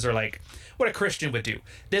imperatives are like what a Christian would do.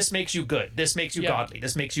 This makes you good. This makes you godly.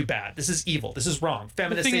 This makes you bad. This is evil. This is wrong.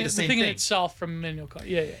 Feminists say the same thing. The thing in itself from Immanuel Kant.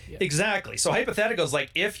 Yeah. Exactly. So hypotheticals like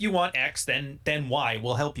if you want X, then Y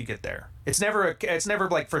will help you get there. It's never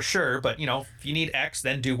like for sure, but if you need X,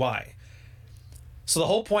 then do Y. So the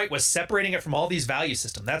whole point was separating it from all these value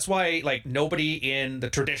systems. That's why like nobody in the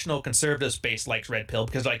traditional conservative space likes Red Pill,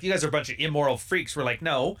 because like you guys are a bunch of immoral freaks. We're like,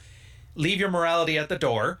 no, leave your morality at the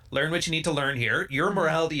door. Learn what you need to learn here. Your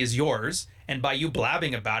morality is yours. And by you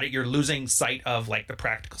blabbing about it, you're losing sight of like the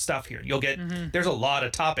practical stuff here. You'll get, there's a lot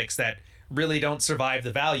of topics that really don't survive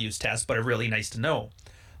the values test, but are really nice to know.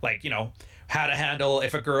 Like, you know, how to handle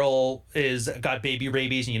if a girl is got baby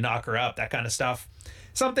rabies and you knock her up, that kind of stuff.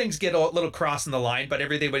 Some things get a little crossing the line, but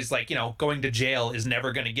everybody's like, you know, going to jail is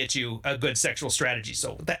never going to get you a good sexual strategy.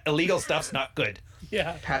 So that illegal stuff's not good.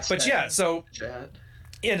 Yeah. But yeah, so...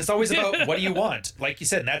 And it's always about what do you want? Like you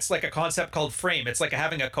said, and that's like a concept called frame. It's like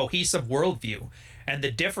having a cohesive worldview. And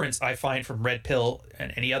the difference I find from Red Pill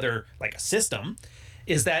and any other like a system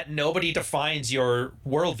is that nobody defines your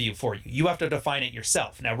worldview for you. You have to define it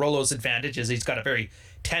yourself. Now, Rollo's advantage is he's got a very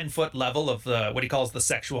 10-foot level of the what he calls the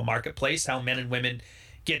sexual marketplace, how men and women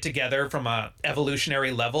get together from a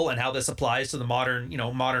evolutionary level and how this applies to the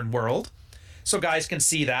modern world. So guys can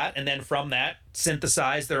see that, and then from that,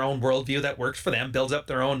 synthesize their own worldview that works for them, builds up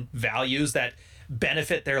their own values that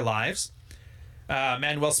benefit their lives.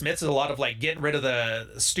 Manuel Smith is a lot of like getting rid of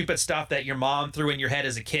the stupid stuff that your mom threw in your head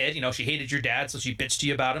as a kid. You know, she hated your dad, so she bitched to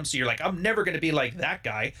you about him. So you're like, I'm never going to be like that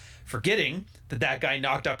guy, forgetting that guy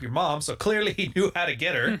knocked up your mom. So clearly he knew how to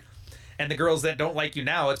get her. And the girls that don't like you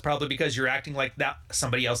now, it's probably because you're acting like that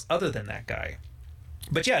somebody else other than that guy.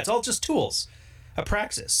 But yeah, it's all just tools, a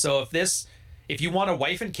praxis. So if you want a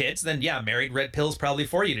wife and kids, then yeah, married Red Pill's probably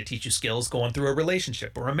for you to teach you skills going through a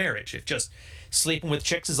relationship or a marriage. If just sleeping with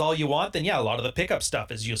chicks is all you want, then yeah, a lot of the pickup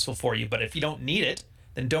stuff is useful for you. But if you don't need it,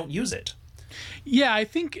 then don't use it. Yeah, I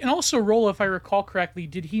think, and also Rollo, if I recall correctly,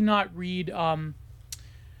 did he not read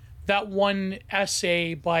that one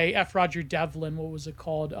essay by F. Roger Devlin? What was it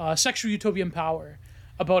called? Sexual Utopian Power.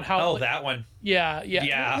 About how that one. Yeah.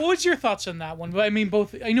 What was your thoughts on that one? I mean,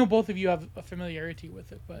 I know both of you have a familiarity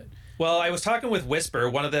with it, but well, I was talking with Whisper,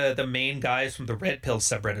 one of the main guys from the Red Pill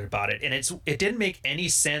subreddit, about it, and it didn't make any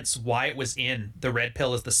sense why it was in the Red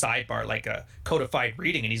Pill as the sidebar, like a codified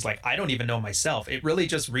reading. And he's like, I don't even know myself. It really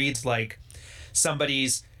just reads like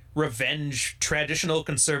somebody's traditional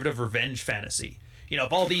conservative revenge fantasy. You know,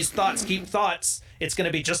 if all these thoughts keep thoughts, it's going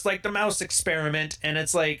to be just like the mouse experiment, and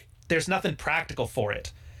it's like there's nothing practical for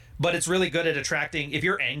it. But it's really good at attracting, if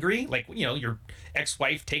you're angry, like, you know, your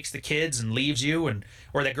ex-wife takes the kids and leaves you,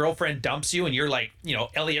 or that girlfriend dumps you and you're like, you know,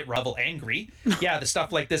 Elliot Revel angry. Yeah, the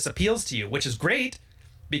stuff like this appeals to you, which is great,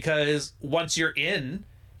 because once you're in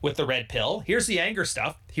with the Red Pill, here's the anger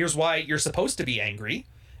stuff. Here's why you're supposed to be angry.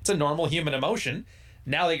 It's a normal human emotion.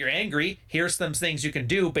 Now that you're angry, here's some things you can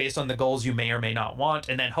do based on the goals you may or may not want.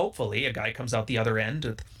 And then hopefully a guy comes out the other end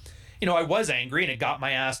with, you know, I was angry and it got my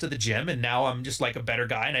ass to the gym, and now I'm just like a better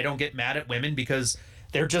guy, and I don't get mad at women because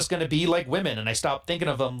they're just going to be like women, and I stop thinking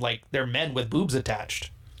of them like they're men with boobs attached.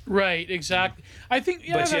 Right, exactly. I think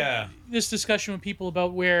I've had this discussion with people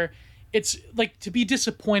about where it's like to be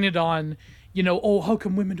disappointed on, you know, oh, how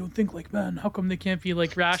come women don't think like men? How come they can't be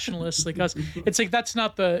like rationalists like us? It's like that's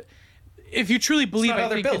not the. If you truly believe, I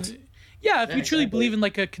think. If you truly believe in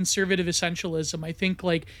like a conservative essentialism, I think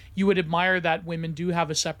like you would admire that women do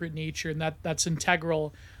have a separate nature and that's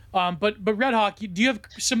integral. But Redhawk, do you have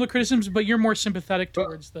similar criticisms? But you're more sympathetic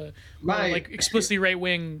towards the like explicitly right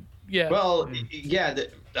wing. Yeah. Well, yeah.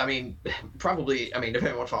 I mean, probably. I mean, if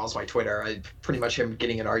anyone follows my Twitter, I pretty much am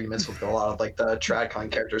getting in arguments with a lot of like the Tradcon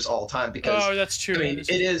characters all the time because. That's true. I mean, it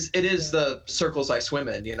is the circles I swim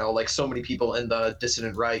in. You know, like so many people in the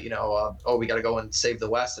dissident right. You know, we got to go and save the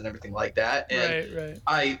West and everything like that. And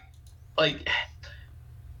right.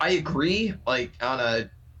 I agree, like on a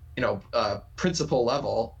principle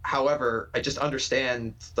level. However, I just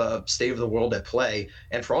understand the state of the world at play,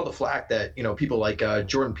 and for all the flack that people like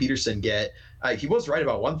Jordan Peterson get, he was right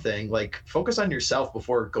about one thing: like focus on yourself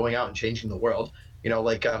before going out and changing the world.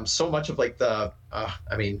 So much of like the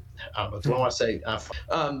I mean, I don't know, do I want to say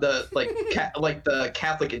the the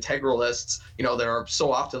Catholic integralists, that are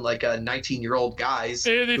so often like 19-year-old guys.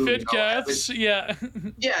 They fit cats, yeah.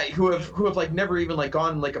 Yeah, who have like never even like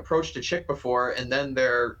gone like approached a chick before, and then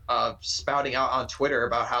they're spouting out on Twitter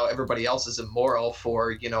about how everybody else is immoral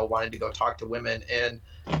for wanting to go talk to women, and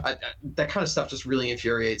that kind of stuff just really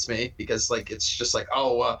infuriates me because like it's just like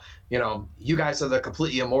you guys are the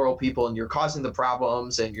completely immoral people and you're causing the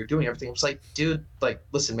problems and you're doing everything. It's like, dude, like,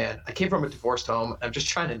 listen, man, I came from a divorced home. I'm just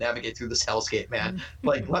trying to navigate through this hellscape, man.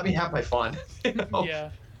 Like, let me have my fun. Yeah.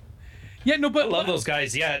 Yeah, no, but I love those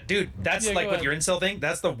guys. Yeah, dude, that's like with your incel thing.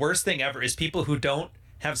 That's the worst thing ever is people who don't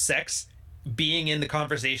have sex being in the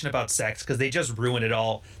conversation about sex because they just ruin it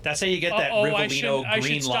all. That's how you get that Rivellino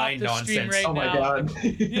green line nonsense. Right oh my god.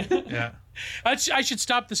 Yeah. I should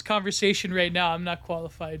stop this conversation right now. I'm not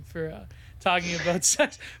qualified for talking about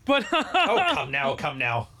sex. But oh, come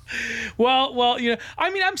now. Well, I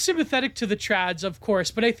mean, I'm sympathetic to the trads, of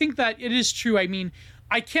course, but I think that it is true. I mean,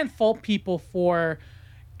 I can't fault people for.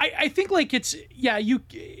 I think like it's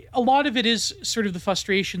a lot of it is sort of the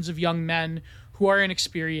frustrations of young men who are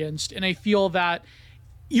inexperienced, and I feel that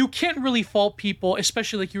you can't really fault people,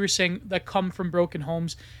 especially like you were saying, that come from broken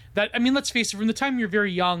homes. That, I mean, let's face it, from the time you're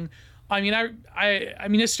very young. I mean, I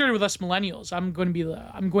mean, it started with us millennials. I'm going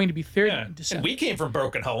to be 30 in December. And we came from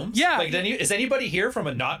broken homes. Yeah. Like, is anybody here from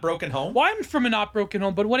a not broken home? Well, I'm from a not broken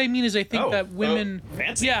home, but what I mean is, I think that women.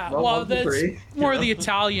 Fancy. Yeah. Well, that's more of the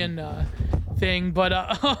Italian thing, but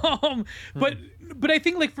but I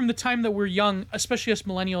think like from the time that we're young, especially us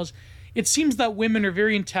millennials, it seems that women are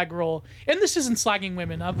very integral. And this isn't slagging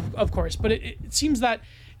women, of course, but it seems that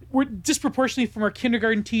we're disproportionately from our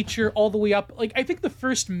kindergarten teacher all the way up. Like, I think the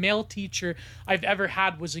first male teacher I've ever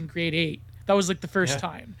had was in grade 8. That was like the first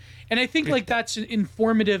time. And I think like that's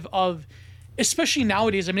informative of, especially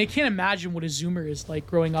nowadays. I mean, I can't imagine what a Zoomer is like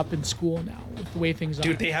growing up in school now with the way things are.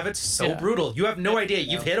 Dude, they have it so brutal. You have no idea.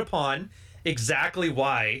 You've hit upon exactly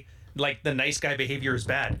why like the nice guy behavior is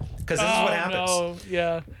bad, because this is what happens. No.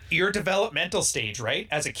 Yeah. Your developmental stage, right?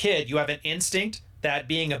 As a kid, you have an instinct that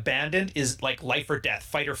being abandoned is like life or death,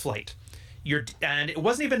 fight or flight. And it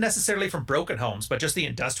wasn't even necessarily from broken homes, but just the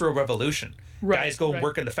Industrial Revolution. Guys go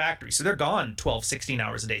work in the factory, so they're gone 12, 16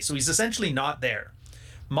 hours a day. So he's essentially not there.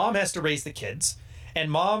 Mom has to raise the kids, and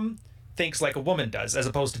mom thinks like a woman does, as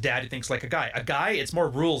opposed to dad who thinks like a guy. A guy, it's more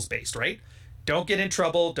rules-based, right? Don't get in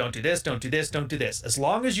trouble, don't do this, don't do this, don't do this. As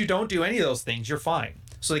long as you don't do any of those things, you're fine.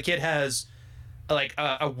 So the kid has like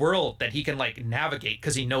a world that he can like navigate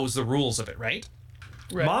because he knows the rules of it, right?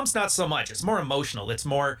 Mom's not so much. It's more emotional. It's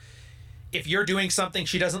more, if you're doing something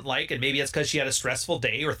she doesn't like, and maybe it's because she had a stressful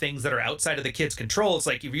day or things that are outside of the kid's control. It's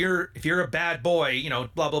like if you're a bad boy,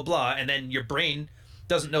 blah blah blah, and then your brain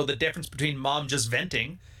doesn't know the difference between mom just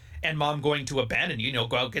venting and mom going to abandon you.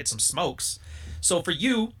 Go out get some smokes. So for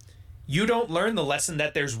you don't learn the lesson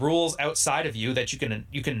that there's rules outside of you that you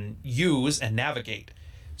can use and navigate.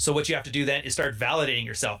 So what you have to do then is start validating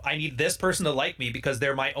yourself. I need this person to like me because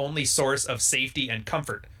they're my only source of safety and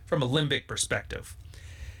comfort from a limbic perspective.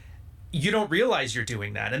 You don't realize you're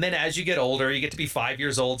doing that. And then as you get older, you get to be 5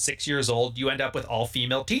 years old, 6 years old, you end up with all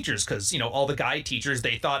female teachers because, all the guy teachers,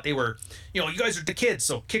 they thought they were, you guys are the kids,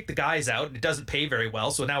 so kick the guys out. And it doesn't pay very well.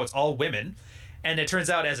 So now it's all women. And it turns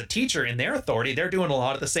out as a teacher in their authority, they're doing a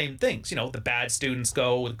lot of the same things. The bad students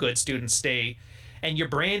go, the good students stay. And your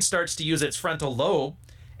brain starts to use its frontal lobe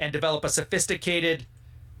and develop a sophisticated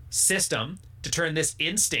system to turn this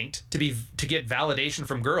instinct to get validation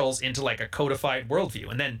from girls into like a codified worldview.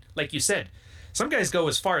 And then, like you said, some guys go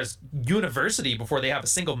as far as university before they have a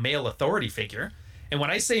single male authority figure. And when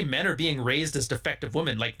I say men are being raised as defective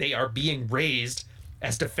women, like they are being raised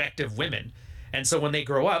as defective women. And so when they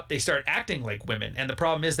grow up, they start acting like women. And the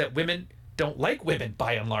problem is that women don't like women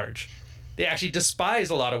by and large. They actually despise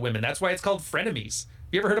a lot of women. That's why it's called frenemies.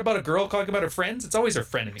 You ever heard about a girl talking about her friends? It's always her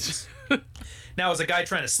frenemies. Now, as a guy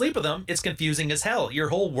trying to sleep with them, it's confusing as hell. Your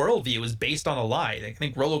whole worldview is based on a lie. I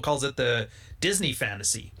think Rollo calls it the Disney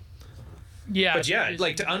fantasy. Yeah. But yeah,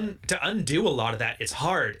 like to undo a lot of that, it's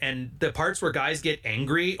hard. And the parts where guys get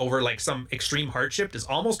angry over like some extreme hardship is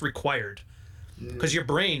almost required. Because your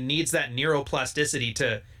brain needs that neuroplasticity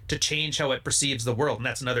to change how it perceives the world. And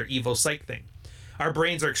that's another Evo Psych thing. Our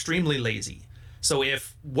brains are extremely lazy. So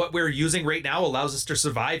if what we're using right now allows us to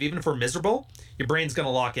survive, even if we're miserable, your brain's going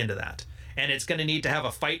to lock into that. And it's going to need to have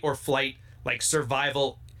a fight or flight, like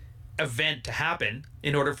survival event to happen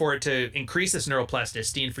in order for it to increase this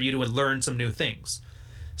neuroplasticity and for you to learn some new things.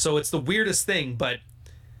 So it's the weirdest thing, but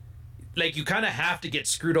like you kind of have to get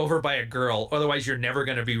screwed over by a girl, otherwise you're never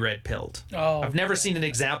going to be red-pilled. I've never seen an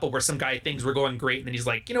example where some guy things were going great and then he's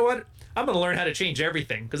like, you know what? I'm going to learn how to change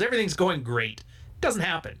everything because everything's going great. It doesn't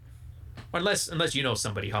happen. Unless you know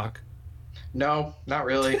somebody, Hawk. No, not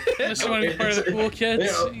really. Unless you want to be part of the cool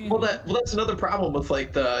kids. Well, that's another problem with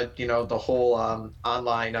like the whole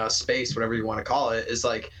online space, whatever you want to call it, is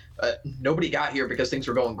like nobody got here because things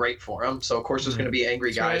were going great for them. So of course there's going to be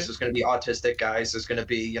angry guys, there's going to be autistic guys, there's going to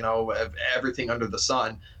be everything under the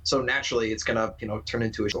sun. So naturally it's going to turn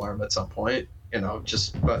into a storm at some point.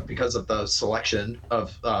 But because of the selection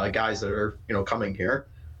of guys that are coming here.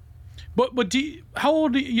 But how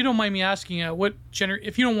old? You don't mind me asking? What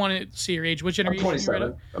if you don't want to say your age? What generation? I'm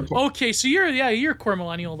 27. Okay, so you're a core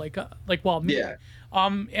millennial, like me. Yeah.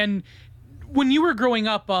 And when you were growing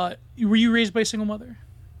up, were you raised by a single mother?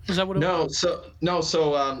 Is that what it was?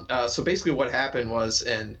 So basically what happened was,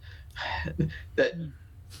 and that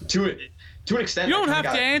to an extent, You don't have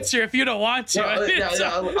to answer if you don't want to.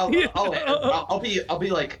 I'll be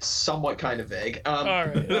like somewhat kind of vague. All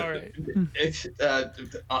right.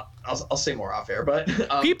 I'll say more off air, but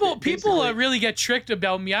people really get tricked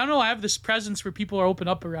about me. I don't know. I have this presence where people are open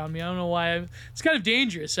up around me. I don't know why. It's kind of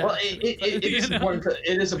dangerous. Well, it is important.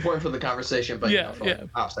 It is important for the conversation, but for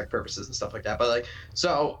OPSEC purposes and stuff like that. But like,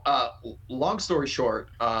 so long story short,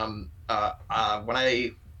 when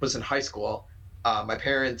I was in high school, my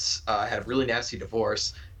parents had a really nasty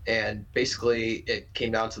divorce, and basically it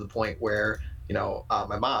came down to the point where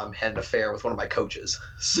my mom had an affair with one of my coaches.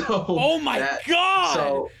 So oh my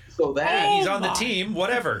god! So that he's on the team,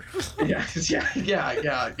 whatever. Yeah.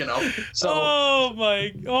 So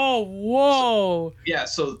whoa.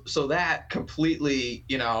 So that completely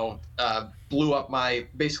blew up my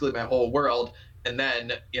whole world. And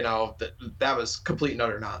then, that was complete and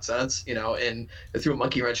utter nonsense, and it threw a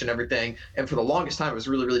monkey wrench and everything. And for the longest time, I was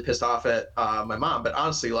really, really pissed off at my mom. But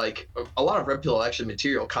honestly, like, a lot of Red Pill Action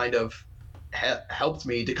material kind of helped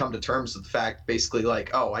me to come to terms with the fact, basically, like,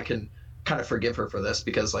 oh, I can kind of forgive her for this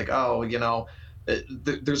because, like, oh,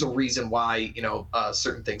 there's a reason why,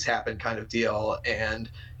 certain things happen kind of deal. And,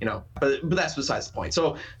 but that's besides the point.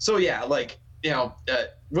 So yeah, like,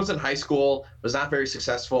 was in high school, was not very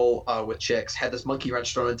successful with chicks, had this monkey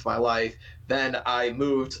wrench thrown into my life. Then I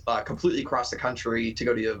moved completely across the country to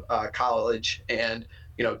go to college, and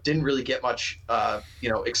didn't really get much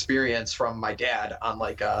experience from my dad on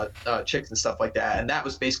like chicks and stuff like that. And that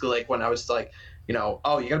was basically like when I was like,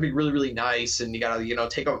 oh, you gotta be really, really nice, and you gotta,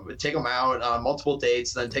 take them out on multiple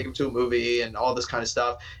dates, and then take them to a movie and all this kind of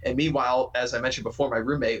stuff. And meanwhile, as I mentioned before, my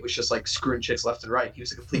roommate was just like screwing chicks left and right. He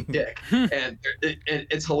was a complete dick. And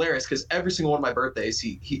it's hilarious because every single one of my birthdays,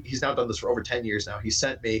 he's now done this for over 10 years now. He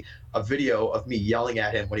sent me a video of me yelling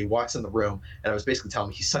at him when he walks in the room, and I was basically telling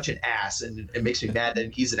him he's such an ass, and it makes me mad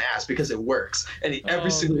that he's an ass because it works. And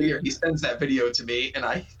every single year he sends that video to me, and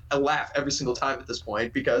I laugh every single time at this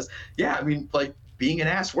point because, yeah, I mean, like, being an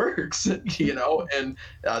ass works, and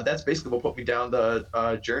that's basically what put me down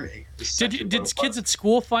the journey. Did kids at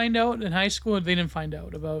school find out in high school, or they didn't find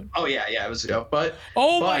out about? Oh yeah, it was ago. But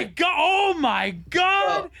my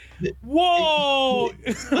god! Whoa!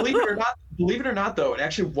 Believe it or not, though, it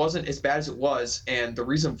actually wasn't as bad as it was, and the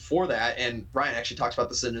reason for that, and Ryan actually talks about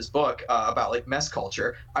this in his book about like mess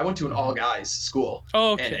culture. I went to an all guys school.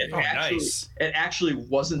 Oh, okay. And it actually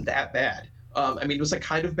wasn't that bad. I mean, it was like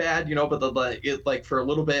kind of bad, but it like for a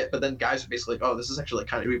little bit, but then guys were basically like, oh, this is actually like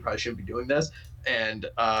kind of, we probably shouldn't be doing this. And,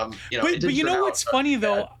 but you know what's funny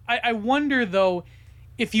though? I wonder though,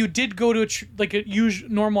 if you did go to a usual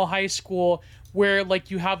normal high school where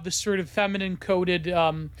like you have this sort of feminine coded,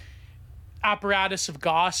 apparatus of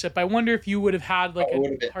gossip, I wonder if you would have had like it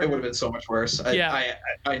would have been so much worse.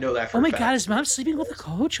 I know that for oh my a fact. god, is mom sleeping with a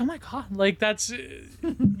coach? Oh my god, like that's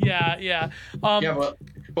yeah.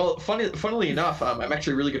 Well, funnily enough, I'm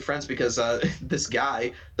actually really good friends because this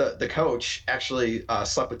guy, the coach, actually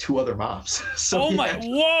slept with 2 other moms. So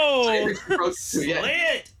whoa!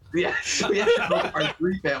 Yeah, so we had our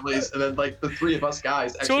 3 families, and then like the 3 of us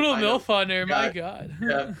guys. Total MILF on there, my god.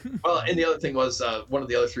 Yeah. Well, and the other thing was one of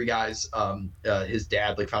the other 3 guys, his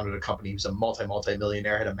dad like founded a company. He was a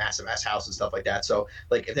multi-millionaire, had a massive ass house and stuff like that. So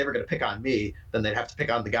like if they were gonna pick on me, then they'd have to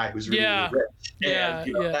pick on the guy who's really, really rich.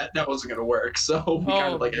 And that wasn't gonna work. So we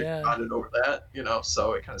kind of like bonded over that,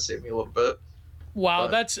 So it kind of saved me a little bit. Wow,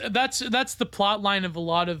 but that's the plot line of a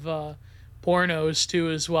lot of pornos too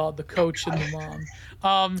as well, the coach and the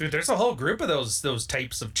mom. Dude, there's a whole group of those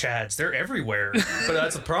types of chads. They're everywhere. But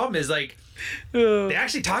that's the problem is like they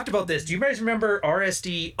actually talked about this. Do you guys remember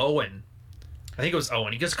RSD Owen? I think it was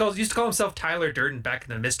Owen. He used to call himself Tyler Durden back in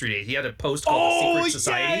the Mystery Days. He had a post called The Secret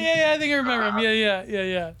Society. Yeah, I think I remember him.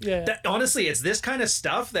 Yeah. That, honestly, it's this kind of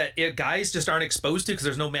stuff that guys just aren't exposed to because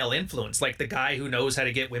there's no male influence. Like the guy who knows how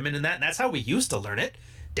to get women and that's how we used to learn it.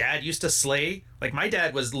 Dad used to slay. Like my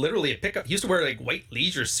dad was literally a pickup. He used to wear like white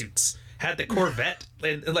leisure suits. Had the Corvette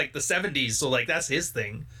in like the 70s, so like that's his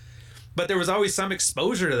thing. But there was always some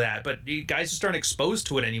exposure to that, but guys just aren't exposed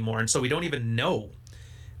to it anymore, and so we don't even know.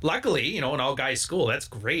 Luckily, in all guys school, that's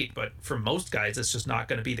great, but for most guys, it's just not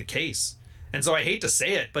going to be the case. And so I hate to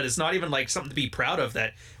say it, but it's not even like something to be proud of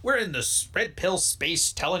that we're in this red pill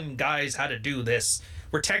space telling guys how to do this.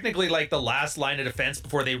 We're technically like the last line of defense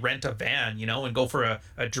before they rent a van, and go for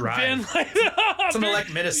a drive. Something like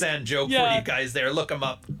Minisan joke for you guys there. Look them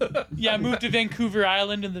up. Move to Vancouver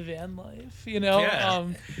Island in the van life,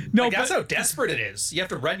 Yeah. That's how desperate it is. You have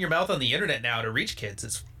to run your mouth on the internet now to reach kids.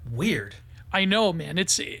 It's weird. I know, man.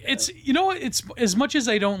 It's it's as much as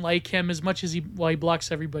I don't like him, as much as he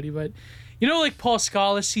blocks everybody, but like Paul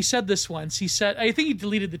Scholes, he said this once. He said, I think he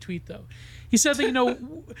deleted the tweet though. He said that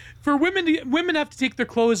for women have to take their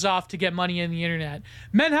clothes off to get money on the internet.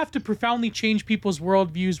 Men have to profoundly change people's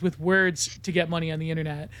worldviews with words to get money on the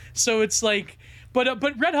internet. So it's like, but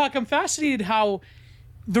Redhawk, I'm fascinated how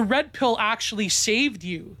the red pill actually saved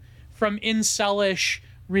you from incelish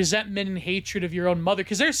resentment and hatred of your own mother,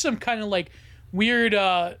 because there's some kind of like weird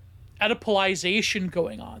Oedipalization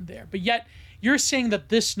going on there. But yet you're saying that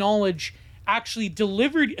this knowledge actually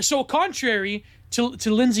delivered, so contrary to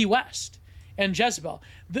Lindsay West and Jezebel,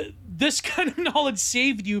 this kind of knowledge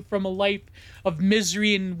saved you from a life of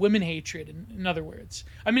misery and women hatred, in other words.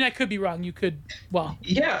 I mean, I could be wrong. You could, well.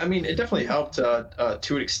 Yeah, I mean, it definitely helped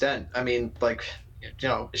to an extent. I mean, like,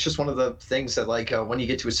 it's just one of the things that, like, when you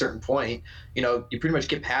get to a certain point, you pretty much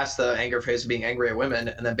get past the anger phase of being angry at women,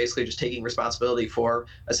 and then basically just taking responsibility for,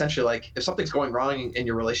 essentially, like, if something's going wrong in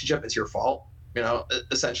your relationship, it's your fault.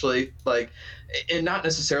 Essentially, like, and not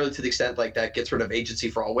necessarily to the extent like that gets rid of agency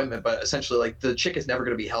for all women, but essentially, like, the chick is never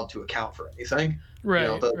going to be held to account for anything. Right.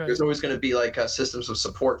 Right. There's always going to be like systems of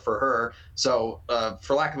support for her. So,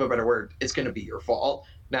 for lack of a better word, it's going to be your fault.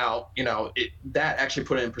 Now, that actually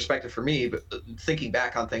put it in perspective for me, but thinking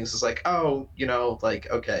back on things is like, oh, like,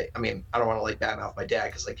 okay, I mean, I don't want to like badmouth my dad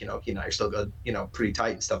because, like, he and I are still good, pretty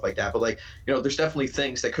tight and stuff like that. But, like, there's definitely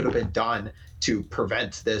things that could have been done to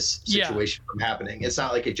prevent this situation from happening. It's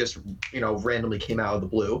not like it just, randomly came out of the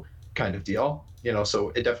blue kind of deal,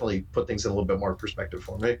 so it definitely put things in a little bit more perspective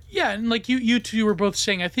for me. Yeah. And like you two were both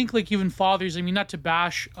saying, I think, like, even fathers, I mean, not to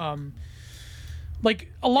bash,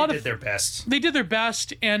 like, a lot they did their best. They did their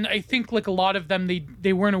best, and I think, like, a lot of them,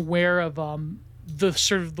 they weren't aware of the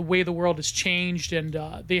sort of the way the world has changed, and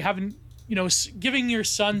they haven't, giving your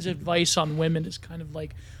sons advice on women is kind of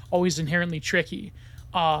like always inherently tricky,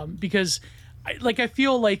 because I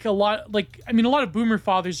feel like a lot of boomer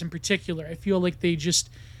fathers in particular, I feel like they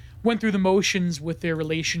just went through the motions with their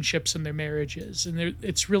relationships and their marriages, and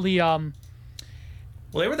it's really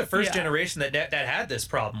well, they were the first generation that had this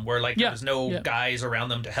problem where, like, there was no guys around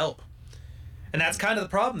them to help. And that's kind of the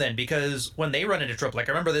problem then, because when they run into trouble, like,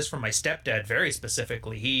 I remember this from my stepdad very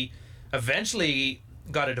specifically. He eventually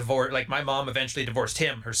got a divorce. Like, my mom eventually divorced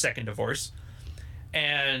him, her second divorce.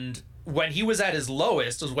 And when he was at his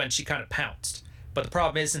lowest was when she kind of pounced. But the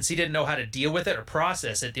problem is, since he didn't know how to deal with it or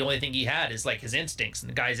process it, the only thing he had is, like, his instincts. And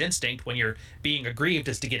the guy's instinct when you're being aggrieved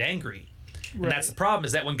is to get angry. And that's the problem,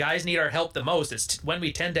 is that when guys need our help the most, it's when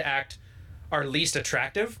we tend to act our least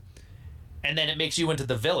attractive, and then it makes you into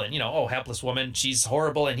the villain. Helpless woman, she's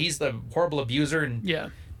horrible, and he's the horrible abuser.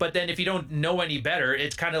 And but then if you don't know any better,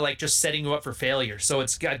 it's kind of like just setting you up for failure. So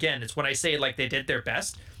it's when I say, like, they did their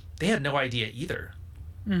best, they had no idea either.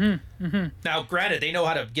 Mm-hmm. Mm-hmm. Now, granted, they know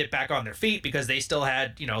how to get back on their feet because they still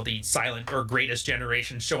had, the silent or greatest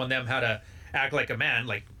generation showing them how to act like a man.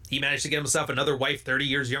 Like, he managed to get himself another wife 30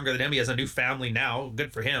 years younger than him. He has a new family now.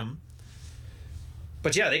 Good for him.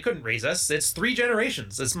 But yeah, they couldn't raise us. It's 3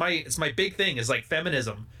 generations. It's my big thing, is like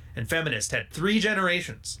feminism and feminists had 3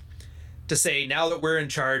 generations to say, now that we're in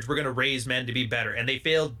charge, we're going to raise men to be better. And they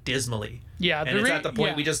failed dismally. Yeah. And it's at the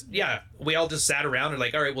point we all just sat around and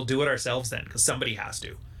like, all right, we'll do it ourselves then, because somebody has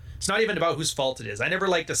to. It's not even about whose fault it is. I never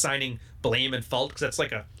liked assigning blame and fault, because that's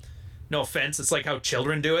like no offense, it's like how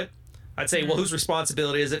children do it. I'd say, well, whose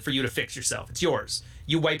responsibility is it for you to fix yourself? It's yours.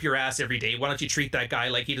 You wipe your ass every day. Why don't you treat that guy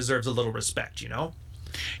like he deserves a little respect,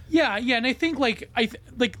 Yeah, and I think, like,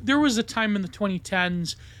 there was a time in the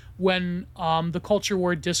 2010s when the culture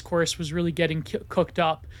war discourse was really getting cooked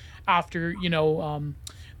up after,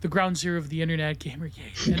 the ground zero of the internet,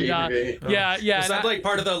 Gamergate. And, yeah. Was that like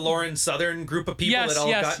part of the Lauren Southern group of people that all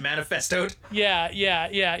got manifestoed? Yeah.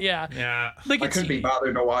 Like, I couldn't be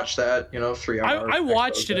bothered to watch that, 3 hours. I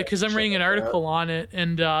watched it because I'm reading an article on it,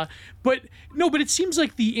 and but it seems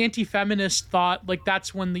like the anti-feminist thought, like,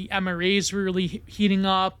 that's when the MRAs were really heating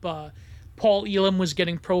up. Paul Elam was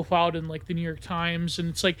getting profiled in, like, the New York Times, and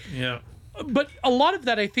it's like, but a lot of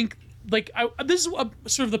that, I think, like, this is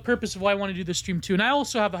sort of the purpose of why I want to do this stream too. And I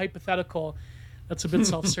also have a hypothetical that's a bit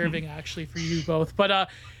self-serving actually for you both. But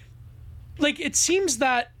like, it seems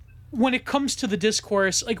that when it comes to the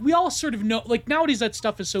discourse, like, we all sort of know, like, nowadays that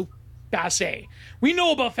stuff is so passé. We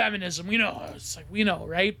know about feminism. We know, it's like, we know,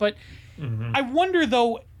 right? But I wonder,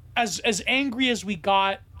 though, as angry as we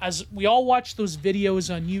got, as we all watched those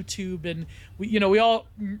videos on YouTube, and we all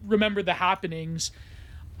remember the happenings.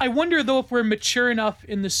 I wonder, though, if we're mature enough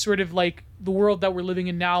in this sort of, like, the world that we're living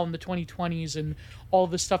in now in the 2020s and all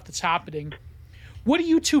the stuff that's happening, what do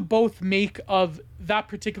you two both make of that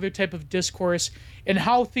particular type of discourse and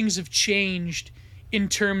how things have changed in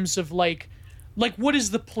terms of like what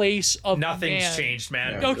is the place of Nothing's man? changed,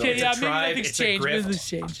 man. Okay, It's yeah, a tribe, maybe nothing's it's changed. a grift. Nothing's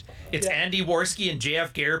changed. It's Andy Worski and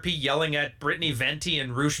JF Garapi yelling at Brittany Venti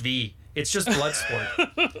and Roosh V. It's just blood sport.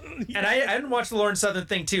 And I didn't watch the Lauren Southern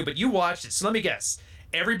thing too, but you watched it. So let me guess.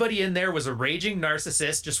 Everybody in there was a raging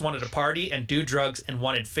narcissist, just wanted to party and do drugs and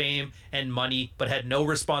wanted fame and money, but had no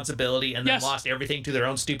responsibility and then lost everything to their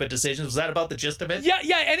own stupid decisions. Was that about the gist of it? Yeah,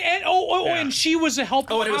 and she was a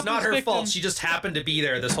helpless. Oh, and it was not her victim. fault. She just happened to be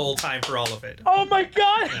there this whole time for all of it. Oh my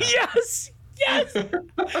God! Yes.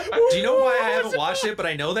 Do you know why I haven't watched it, but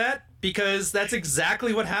I know that? Because that's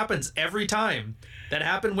exactly what happens every time. That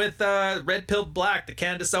happened with Red Pilled Black, the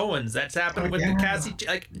Candace Owens. That's happened with the Cassie.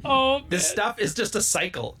 This stuff is just a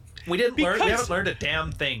cycle. We haven't learned a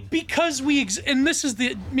damn thing. Because and this is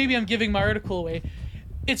maybe I'm giving my article away.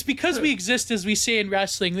 It's because we exist, as we say in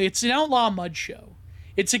wrestling. It's an outlaw mud show.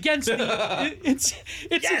 It's against it's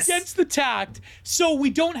against the tact. So we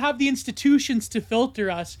don't have the institutions to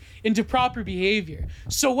filter us into proper behavior.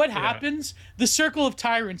 So what happens? The circle of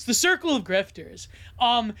tyrants, the circle of grifters.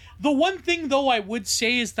 The one thing though I would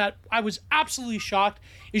say is that I was absolutely shocked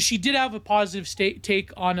is she did have a positive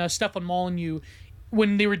take on Stefan Molyneux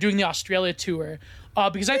when they were doing the Australia tour.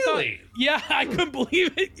 Because I thought, I couldn't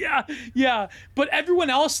believe it. Yeah. But everyone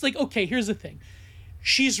else, okay, here's the thing.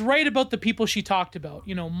 She's right about the people she talked about,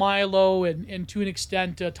 Milo and to an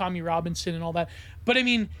extent Tommy Robinson and all that. But I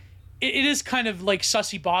mean, it is kind of like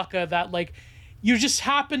Sussy Baka that you just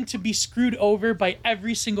happen to be screwed over by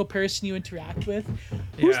every single person you interact with.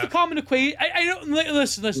 Who's the common equation? I don't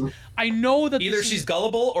listen. I know that either she's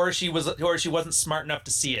gullible or she wasn't smart enough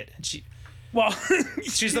to see it. And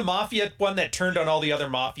she's the mafia one that turned on all the other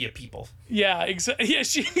mafia people. Yeah, exactly. Yeah,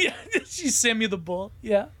 she's Sammy the Bull.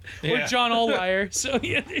 Yeah, or John Allwire. So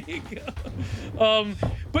yeah, there you go.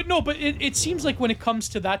 But it seems like when it comes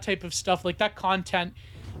to that type of stuff, that content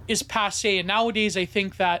is passe. And nowadays, I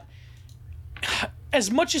think that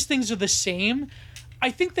as much as things are the same, I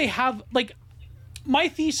think they have my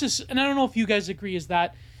thesis, and I don't know if you guys agree, is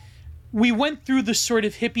that we went through the sort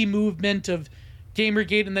of hippie movement of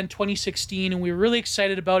Gamergate and then 2016, and we were really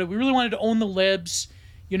excited about it. We really wanted to own the libs,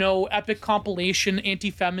 epic compilation,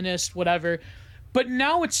 anti-feminist, whatever. But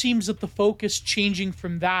now it seems that the focus changing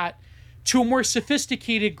from that to a more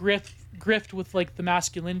sophisticated grift with the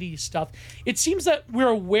masculinity stuff. It seems that we're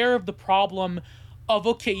aware of the problem of,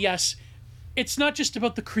 okay, yes, it's not just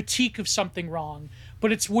about the critique of something wrong,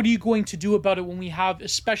 but it's what are you going to do about it when we have,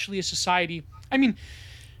 especially a society. I mean,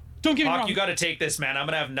 don't get me wrong. You got to take this, man. I'm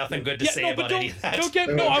gonna have nothing good to say about any of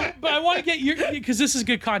that. But I want to get your, because this is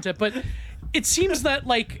good content. But it seems that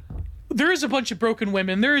there is a bunch of broken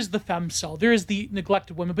women. There is the femcel. There is the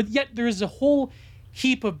neglected women. But yet there is a whole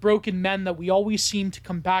heap of broken men that we always seem to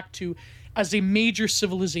come back to as a major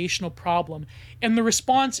civilizational problem. And the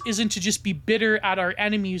response isn't to just be bitter at our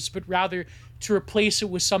enemies, but rather to replace it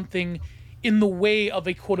with something in the way of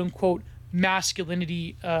a quote unquote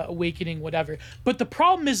masculinity awakening, whatever. But the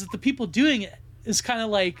problem is that the people doing it is kind of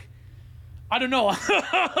I don't know.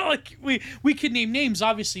 we could name names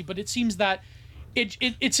obviously, but it seems that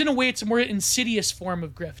it's in a way it's a more insidious form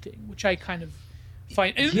of grifting, which I kind of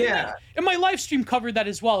find. And my live stream covered that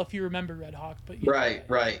as well, if you remember, Redhawk. But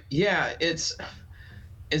right. Yeah, it's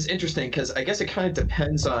interesting because I guess it kind of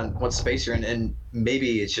depends on what space you're in, and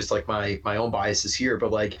maybe it's just my own biases here,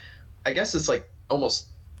 but I guess it's almost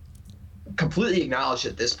completely acknowledged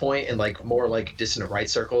at this point in more dissident right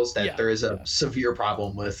circles that there is a severe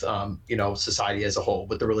problem with society as a whole,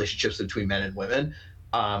 with the relationships between men and women,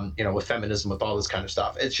 with feminism, with all this kind of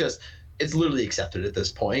stuff. It's literally accepted at this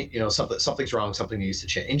point. Something's wrong, something needs to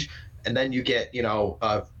change, and then you get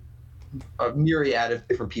a myriad of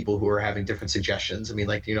different people who are having different suggestions. I mean,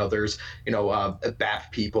 there's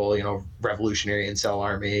BAP people, Revolutionary Incel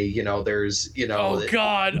Army, there's oh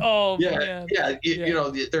god, oh man.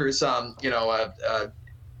 There's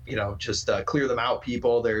just clear them out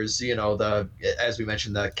people. There's as we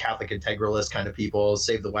mentioned, the Catholic integralist kind of people,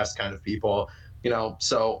 Save the West kind of people.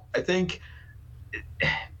 So I think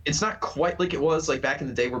it's not quite like it was back in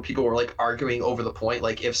the day where people were arguing over the point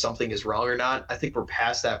if something is wrong or not. I think we're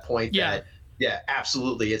past that point. That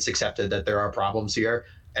absolutely, it's accepted that there are problems here,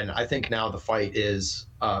 and I think now the fight is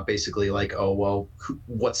basically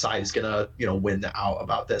what side is gonna win out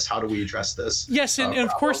about this? How do we address this? Yes, and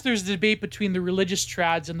of course there's the debate between the religious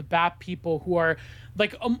trads and the BAP people who are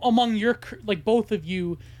among your both of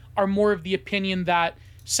you are more of the opinion that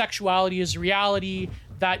sexuality is reality,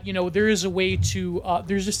 that, you know, there is a way to,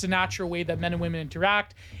 there's just a natural way that men and women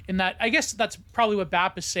interact. And that, I guess that's probably what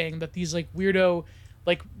BAP is saying, that these like weirdo,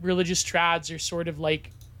 like religious trads are sort of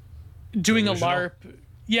like doing a LARP.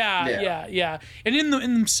 Yeah. And in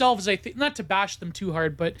themselves, I think, not to bash them too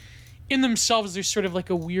hard, but in themselves, there's sort of like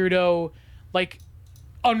a weirdo, like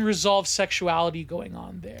unresolved sexuality going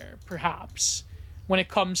on there, perhaps, when it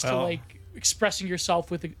comes to like expressing yourself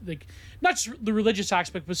with like not just the religious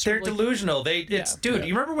aspect, but sort they're of like, delusional. Dude,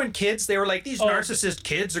 you remember when kids, they were like, these narcissist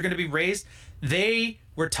kids are going to be raised. They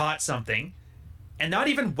were taught something, and not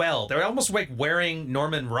even well. They're almost like wearing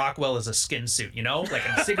Norman Rockwell as a skin suit, you know, like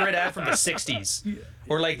a cigarette ad from the 60s,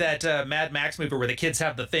 or like that Mad Max movie where the kids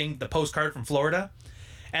have the postcard from Florida,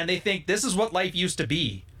 and they think this is what life used to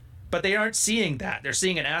be. But they aren't seeing that. They're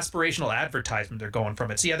seeing an aspirational advertisement they're going from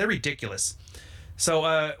it. So yeah, they're ridiculous. So,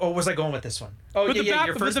 what was I going with this one? Oh, but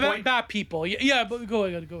your first point? Bat people. Yeah, but go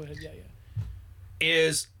ahead. Yeah.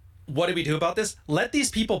 Is, what do we do about this? Let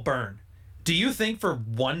these people burn. Do you think for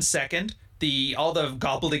 1 second all the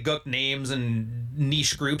gobbledygook names and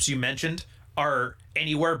niche groups you mentioned are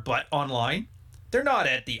anywhere but online? They're not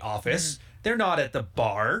at the office. They're not at the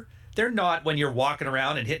bar. They're not when you're walking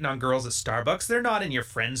around and hitting on girls at Starbucks. They're not in your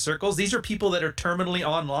friend circles. These are people that are terminally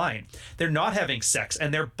online. They're not having sex,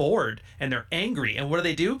 and they're bored, and they're angry. And what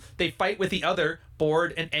do? They fight with the other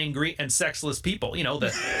bored and angry and sexless people. You know,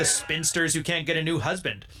 the spinsters who can't get a new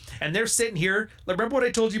husband. And they're sitting here. Remember what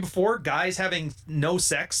I told you before? Guys having no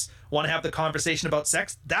sex want to have the conversation about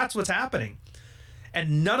sex. That's what's happening.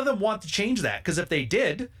 And none of them want to change that, because if they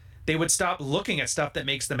did, they would stop looking at stuff that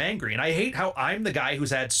makes them angry. And I hate how I'm the guy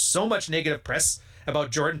who's had so much negative press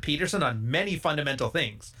about Jordan Peterson on many fundamental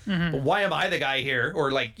things. But why am I the guy here,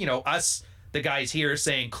 or like, you know, us, the guys here,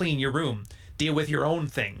 saying clean your room, deal with your own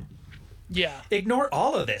thing? Yeah. Ignore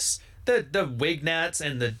all of this. The Wignats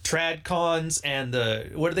and the Tradcons and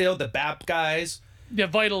the BAP guys. Yeah,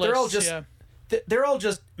 Vitalists. They're all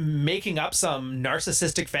just making up some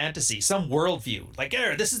narcissistic fantasy, some worldview. Like,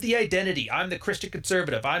 this is the identity. I'm the Christian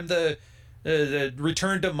conservative. I'm the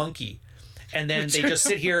return to monkey. And then they just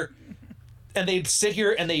sit here and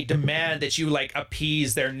they demand that you like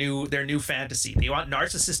appease their new fantasy. They want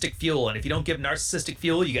narcissistic fuel, and if you don't give narcissistic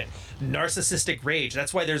fuel, you get narcissistic rage.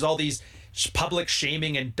 That's why there's all these public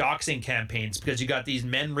shaming and doxing campaigns, because you got these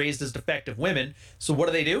men raised as defective women. So what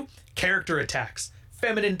do? Character attacks.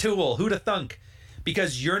 Feminine tool, who'da thunk?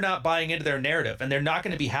 Because you're not buying into their narrative, and they're not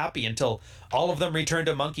going to be happy until all of them return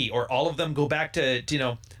to monkey, or all of them go back to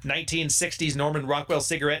 1960s Norman Rockwell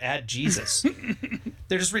cigarette ad Jesus.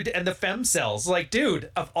 They're just and the femme cells, like, dude,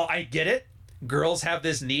 I get it. Girls have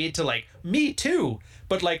this need to, like, me too,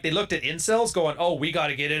 but like they looked at incels going, oh, we got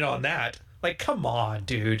to get in on that. Like, come on,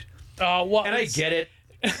 dude. And I get it.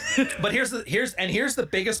 But here's the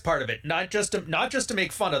biggest part of it. Not just to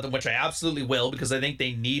make fun of them, which I absolutely will, because I think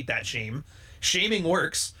they need that shame. Shaming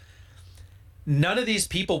works. None of these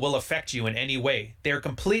people will affect you in any way. They're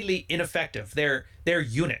completely ineffective. They're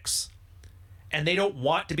eunuchs, and they don't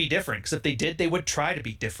want to be different. Because if they did, they would try to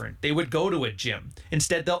be different. They would go to a gym.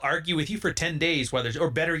 Instead, they'll argue with you for 10 days,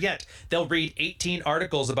 or better yet, they'll read 18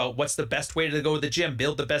 articles about what's the best way to go to the gym,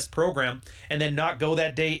 build the best program, and then not go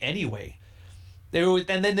that day anyway.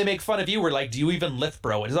 And then they make fun of you. We're like, do you even lift,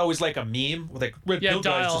 bro? It's always like a meme with like, red pill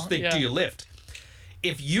guys just think, do you lift?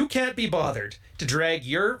 If you can't be bothered to drag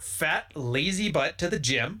your fat, lazy butt to the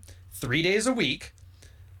gym 3 days a week,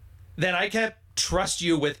 then I can't trust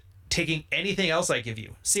you with taking anything else I give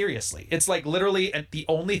you. Seriously. It's like literally the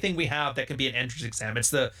only thing we have that can be an entrance exam. It's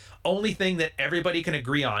the only thing that everybody can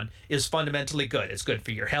agree on is fundamentally good. It's good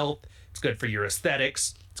for your health. It's good for your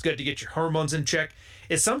aesthetics. It's good to get your hormones in check.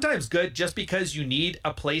 It's sometimes good just because you need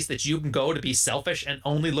a place that you can go to be selfish and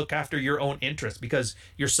only look after your own interests, because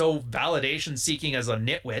you're so validation seeking as a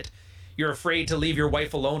nitwit. You're afraid to leave your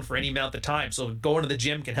wife alone for any amount of time. So going to the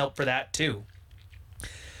gym can help for that too.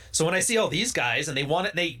 So when I see all these guys and they want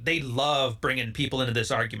it, they love bringing people into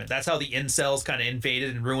this argument. That's how the incels kind of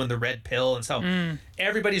invaded and ruined the red pill. And so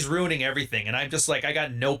everybody's ruining everything. And I'm just like, I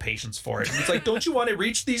got no patience for it. And it's like, don't you want to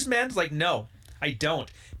reach these men? It's like, no, I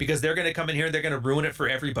don't. Because they're going to come in here and they're going to ruin it for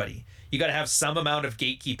everybody. You got to have some amount of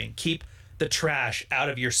gatekeeping. Keep the trash out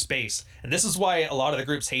of your space. And this is why a lot of the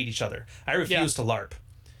groups hate each other. I refuse to LARP.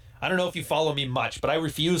 I don't know if you follow me much, but I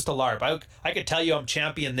refuse to LARP. I could tell you I'm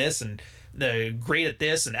champion this and the great at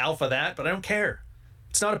this and alpha that, but I don't care.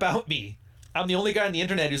 It's not about me. I'm the only guy on the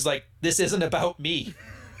internet who's like, this isn't about me.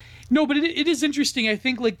 No, but it is interesting. I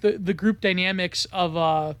think like the group dynamics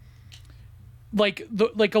of like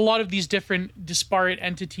a lot of these different disparate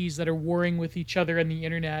entities that are warring with each other on the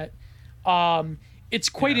internet. It's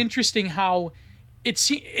quite interesting how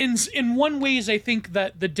it's in one ways I think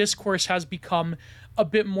that the discourse has become a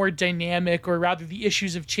bit more dynamic, or rather the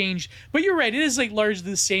issues have changed. But you're right, it is like largely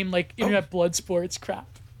the same like internet blood sports crap.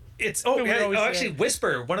 It's actually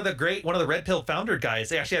Whisper, one of the Red Pill founder guys,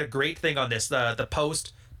 they actually had a great thing on this, the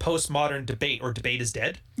postmodern debate, or debate is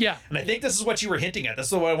dead. Yeah. And I think this is what you were hinting at. This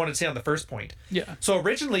is what I wanted to say on the first point. Yeah. So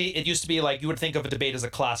originally it used to be like you would think of a debate as a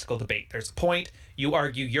classical debate. There's a point, you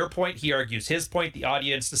argue your point, he argues his point, the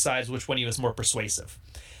audience decides which one he was more persuasive.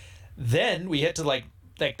 Then we hit to like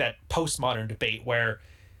that postmodern debate where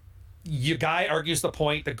your guy argues the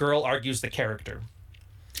point, the girl argues the character.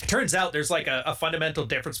 It turns out there's like a fundamental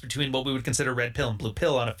difference between what we would consider red pill and blue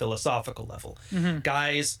pill on a philosophical level.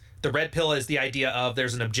 Guys, the red pill is the idea of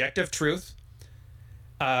there's an objective truth,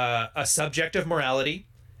 a subjective morality,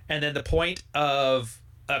 and then the point of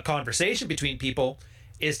a conversation between people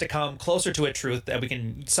is to come closer to a truth that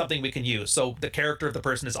something we can use. So the character of the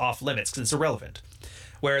person is off limits because it's irrelevant.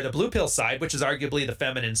 Where the blue pill side, which is arguably the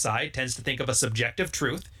feminine side, tends to think of a subjective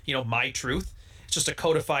truth, my truth. It's just a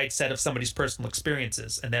codified set of somebody's personal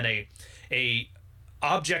experiences, and then a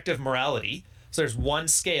objective morality. So there's one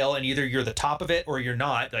scale, and either you're the top of it or you're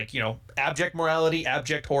not. Like abject morality,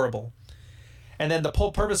 abject horrible. And then the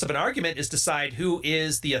whole purpose of an argument is decide who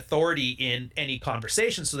is the authority in any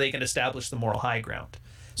conversation, so they can establish the moral high ground.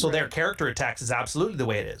 So their character attacks is absolutely the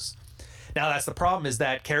way it is. Now that's the problem, is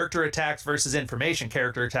that character attacks versus information.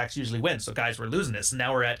 Character attacks usually win. So guys, we're losing this, and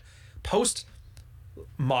now we're at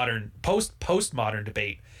postmodern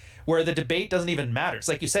debate, where the debate doesn't even matter. It's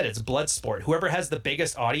like you said, it's blood sport. Whoever has the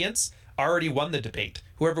biggest audience already won the debate.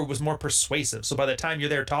 Whoever was more persuasive. So by the time you're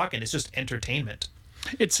there talking, it's just entertainment.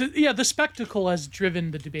 It's the spectacle has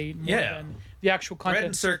driven the debate more than the actual content. Bread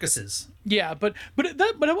and circuses. Yeah, but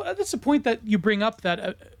that's the point that you bring up.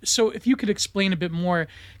 That so if you could explain a bit more,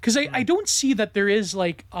 because I don't see that there is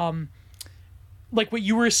like what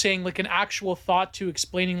you were saying, like an actual thought to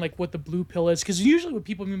explaining like what the blue pill is, because usually what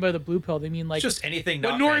people mean by the blue pill, they mean like just anything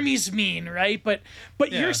what normies mean, right? But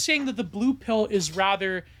you're saying that the blue pill is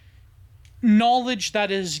rather knowledge that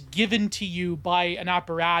is given to you by an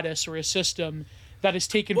apparatus or a system that is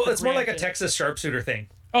taken for it's granted. more like a Texas sharpshooter thing.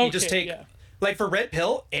 Okay, you just take like for red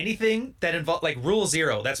pill, anything that involves like rule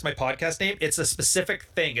 0, that's my podcast name, it's a specific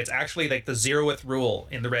thing. It's actually like the 0th rule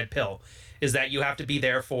in the red pill is that you have to be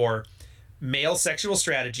there for male sexual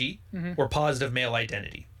strategy or positive male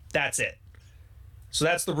identity. That's it. So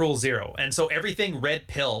that's the rule 0. And so everything red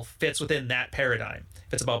pill fits within that paradigm.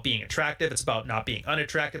 If it's about being attractive, it's about not being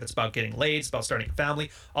unattractive, it's about getting laid, it's about starting a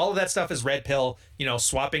family. All of that stuff is red pill,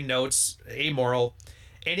 swapping notes, amoral.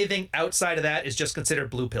 Anything outside of that is just considered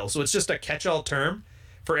blue pill. So it's just a catch-all term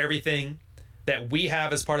for everything that we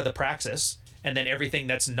have as part of the praxis, and then everything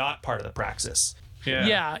that's not part of the praxis.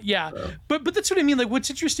 Yeah. But that's what I mean. Like, what's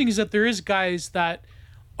interesting is that there is guys that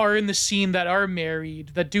are in the scene that are married,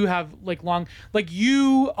 that do have like long, like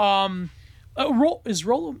you, Rollo is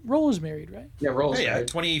married, right? Yeah, Rollo's married.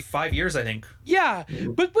 25 years, I think. Yeah.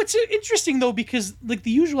 But what's interesting though, because like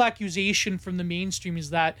the usual accusation from the mainstream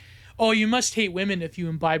is that, oh, you must hate women if you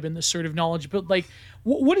imbibe in this sort of knowledge. But like,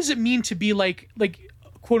 what does it mean to be like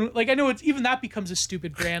quote, like I know it's even that becomes a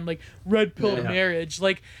stupid brand, like red pill marriage.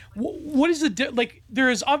 Like what is the like there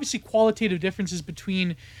is obviously qualitative differences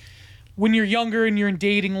between when you're younger and you're in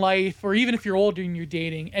dating life, or even if you're older and you're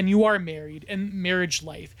dating and you are married, and marriage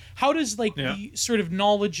life. How does like the sort of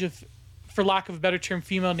knowledge of, for lack of a better term,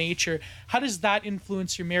 female nature, how does that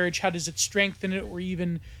influence your marriage? How does it strengthen it? Or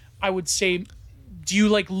even, I would say, do you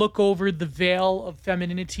like look over the veil of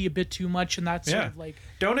femininity a bit too much, and that's sort of like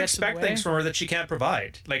don't expect things from her that she can't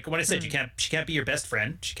provide. Like when I said she can't be your best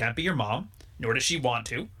friend, she can't be your mom, nor does she want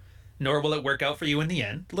to, nor will it work out for you in the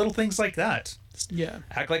end. Little things like that.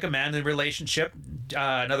 Act like a man in a relationship.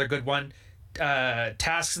 Another good one.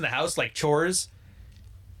 Tasks in the house, like chores.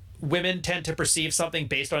 Women tend to perceive something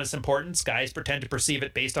based on its importance. Guys pretend to perceive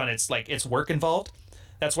it based on its work involved.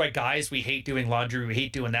 That's why guys, we hate doing laundry, we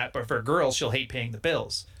hate doing that. But for girls, she'll hate paying the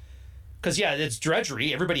bills. Because it's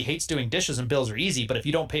drudgery. Everybody hates doing dishes, and bills are easy. But if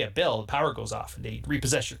you don't pay a bill, the power goes off and they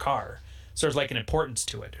repossess your car. So there's like an importance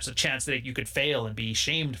to it. There's a chance that you could fail and be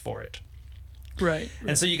shamed for it. Right.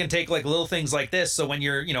 And so you can take like little things like this. So when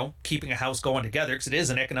you're, keeping a house going together, because it is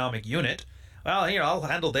an economic unit, well, I'll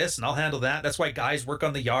handle this and I'll handle that. That's why guys work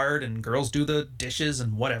on the yard and girls do the dishes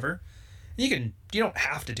and whatever. You don't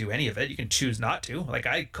have to do any of it. You can choose not to. Like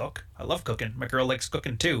I cook. I love cooking. My girl likes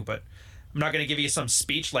cooking too, but I'm not going to give you some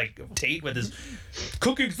speech like Tate with his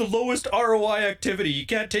cooking's the lowest ROI activity. You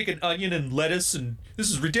can't take an onion and lettuce, and this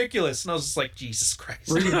is ridiculous. And I was just like, Jesus Christ.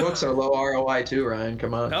 Reading books are low ROI too, Ryan.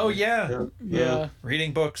 Come on. Oh, yeah. Yeah.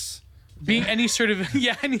 Reading books. being any sort of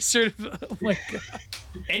oh my God.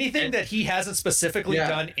 Anything that he hasn't specifically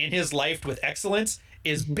done in his life with excellence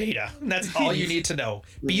is beta. And that's all you need to know.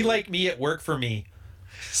 Be like me at work for me.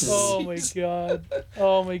 Oh my God.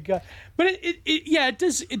 Oh my God. But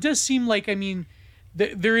it does seem like, I mean,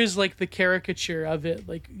 there is like the caricature of it,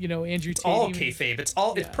 like, you know, Andrew Tate. All kayfabe. It's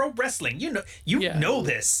pro wrestling. You know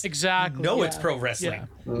this. Exactly. It's pro wrestling.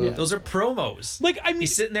 Yeah. Those are promos. Like, I mean,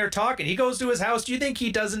 he's sitting there talking. He goes to his house. Do you think he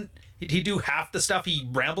do half the stuff he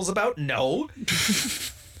rambles about? No.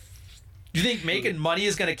 Do you think making money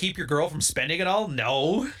is going to keep your girl from spending it all?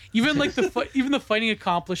 No. Even like the fighting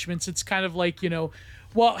accomplishments, it's kind of like, you know,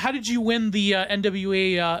 well, how did you win the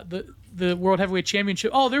NWA the World Heavyweight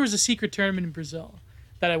Championship? Oh, there was a secret tournament in Brazil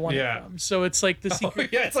that I won from. So it's like the secret.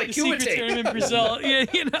 It's like the secret tournament in Brazil. Yeah,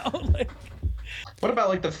 you know, like. What about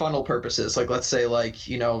like the funnel purposes? Like, let's say, like,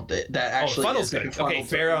 you know, that actually funnel's is like good. funnel Okay,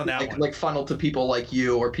 fair on that like, one. like funnel to people like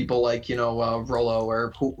you or people like, you know, Rollo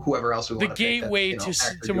or whoever else we The want to gateway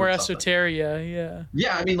to more esoteria. Yeah.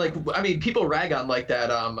 Yeah, I mean, people rag on like that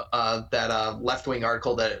left wing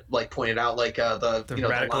article that like pointed out like the you know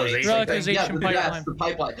radicalization the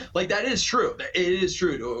pipeline. Like that is true. It is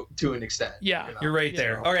true to an extent. Yeah, you know? You're right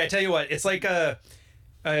there. All right, I tell you what, it's like a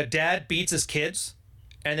dad beats his kids.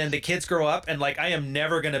 And then the kids grow up and like, I am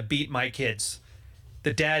never going to beat my kids.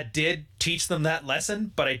 The dad did teach them that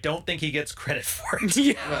lesson, but I don't think he gets credit for it.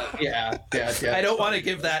 Yeah. I don't want to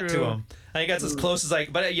give that to him. I think that's as close as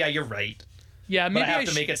but yeah, you're right. Yeah, maybe but I have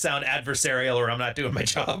to make it sound adversarial or I'm not doing my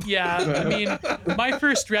job. Yeah, I mean, my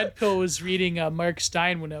first red pill was reading Mark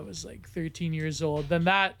Stein when I was like 13 years old. Then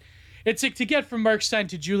it's like to get from Mark Stein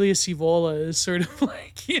to Julius Evola is sort of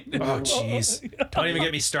like, you know. Oh, jeez. Don't even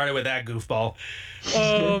get me started with that goofball.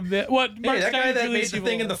 What? Mark Hey, that Stein guy that Julius made the Evola.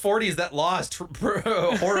 thing in the 40s that lost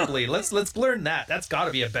horribly. Let's learn that. That's got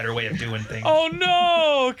to be a better way of doing things. Oh,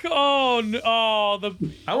 no.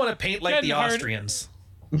 I want to paint like the Austrians.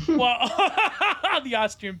 Well, the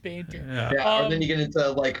Austrian painter. Yeah, and then you get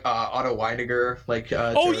into like Otto Weiniger, like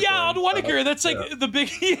Otto Weiniger. That's like the big.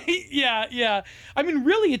 yeah. I mean,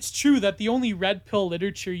 really, it's true that the only red pill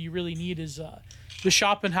literature you really need is the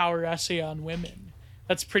Schopenhauer essay on women.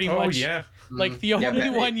 That's pretty much like the only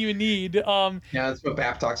one you need. Yeah, that's what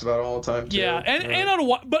BAP talks about all the time too. Yeah, and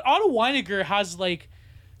Otto Weiniger has like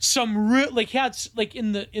some he had like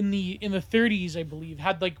in the 30s, I believe,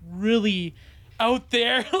 had like really out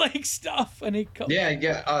there like stuff, and it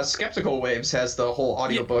Skeptical Waves has the whole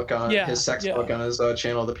audiobook on his sex book on his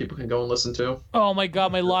channel that people can go and listen to. Oh my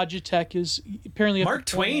God, my Logitech is apparently Mark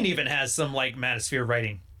Twain even has some like manosphere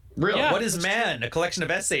writing. Really? Yeah, What is man? True. A collection of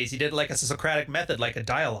essays. He did like a Socratic method, like a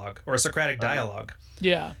dialogue or a Socratic dialogue.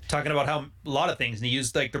 Yeah. Talking about how a lot of things, and he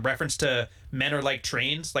used like the reference to men are like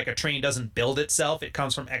trains. Like a train doesn't build itself; it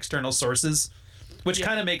comes from external sources, which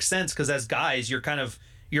kind of makes sense because as guys,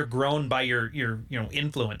 you're grown by your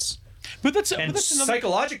influence. But that's another...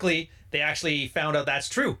 psychologically, they actually found out that's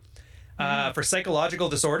true. For psychological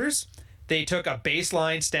disorders, they took a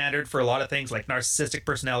baseline standard for a lot of things like narcissistic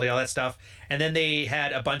personality, all that stuff, and then they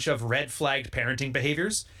had a bunch of red flagged parenting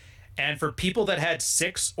behaviors. And for people that had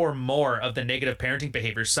 6 or more of the negative parenting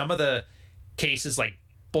behaviors, some of the cases like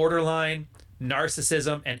borderline,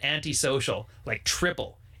 narcissism, and antisocial, like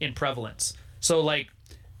triple in prevalence. So like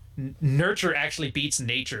nurture actually beats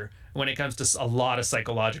nature when it comes to a lot of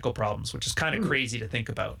psychological problems, which is kind of crazy to think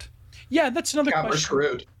about. Yeah, that's another question. We're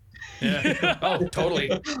screwed. Yeah. Oh, totally.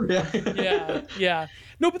 Yeah.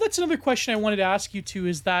 No, but that's another question I wanted to ask you too,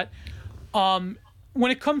 is that when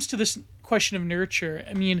it comes to this question of nurture,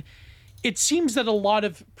 I mean, it seems that a lot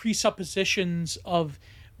of presuppositions of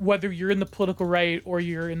whether you're in the political right or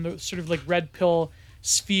you're in the sort of like red pill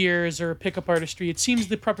spheres or pickup artistry, it seems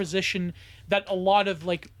the proposition that a lot of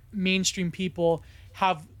like mainstream people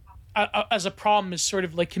have as a problem is sort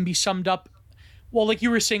of like can be summed up, well, like you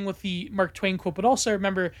were saying with the Mark Twain quote, but also I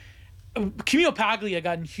remember Camille Paglia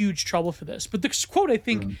got in huge trouble for this, but this quote I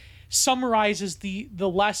think summarizes the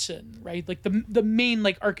lesson, right? Like the main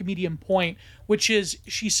like Archimedean point, which is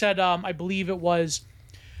she said, I believe it was,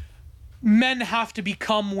 men have to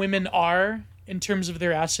become women are in terms of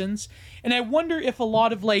their essence. And I wonder if a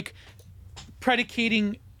lot of like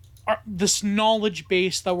predicating this knowledge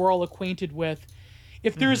base that we're all acquainted with,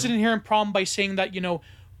 if there is an inherent problem by saying that, you know,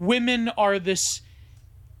 women are this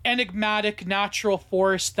enigmatic natural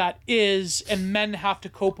force that is, and men have to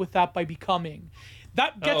cope with that by becoming.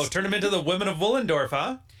 That gets turn them into the women of Wollendorf,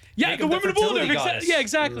 huh? Yeah, Make the them women of fertility Wollendorf. goddess. Yeah,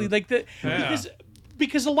 exactly. Like because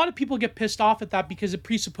because a lot of people get pissed off at that because it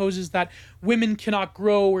presupposes that women cannot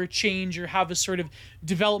grow or change or have a sort of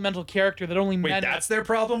developmental character that only men. That's their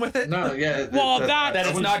problem with it? No, yeah. Well, that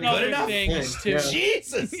it's not good enough? Things too. Yeah.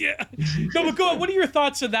 Jesus! Yeah. No, but go on. What are your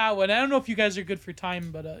thoughts on that one? I don't know if you guys are good for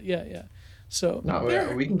time, but yeah. So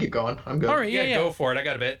No, we can keep going. I'm good. all right, yeah. Go for it. I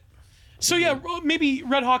got a bit. So yeah, maybe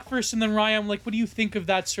Redhawk first, and then Ryan. Like, what do you think of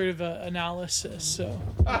that sort of analysis? So,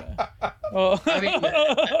 yeah. I mean,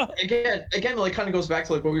 again, like kind of goes back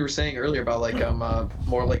to like what we were saying earlier about like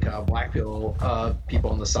more like black people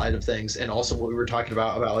on the side of things, and also what we were talking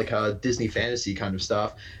about like Disney fantasy kind of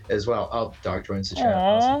stuff as well. Oh, dog joins the chat.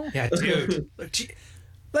 Awesome. Yeah, dude.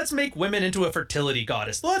 Let's make women into a fertility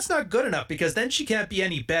goddess. Well, that's not good enough because then she can't be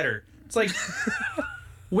any better. It's like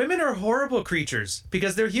women are horrible creatures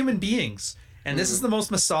because they're human beings. And this is the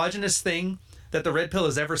most misogynist thing that the Red Pill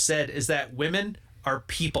has ever said, is that women are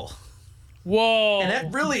people. Whoa. And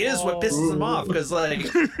that really is what pisses them off, because like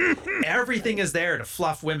everything is there to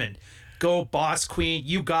fluff women. Go boss queen,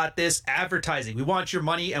 you got this. Advertising, we want your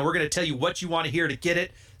money and we're going to tell you what you want to hear to get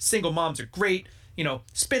it. Single moms are great. You know,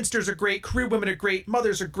 spinsters are great, career women are great,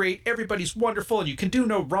 mothers are great, everybody's wonderful, and you can do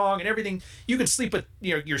no wrong, and everything. You can sleep with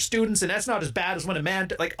your students, and that's not as bad as when a man,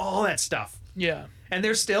 like all that stuff. Yeah. And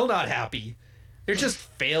they're still not happy. They're just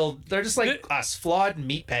failed. They're just like us, flawed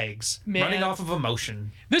meat bags, running off of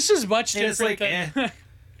emotion. This is much different. And it's like,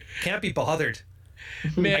 can't be bothered.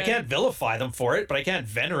 Man. I can't vilify them for it, but I can't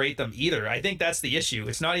venerate them either. I think that's the issue.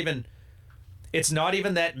 It's not even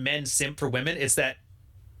that men simp for women. It's that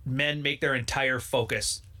men make their entire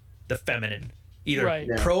focus the feminine, either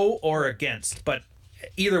pro or against. But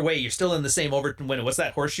either way, you're still in the same Overton window. What's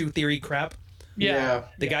that horseshoe theory crap? Yeah.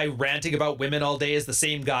 The guy ranting about women all day is the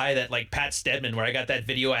same guy that like Pat Stedman, where I got that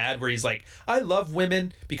video ad where he's like, I love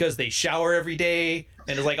women because they shower every day,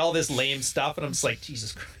 and it's like all this lame stuff, and I'm just like,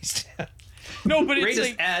 Jesus Christ. No, but it's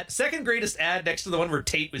greatest ad, second greatest ad next to the one where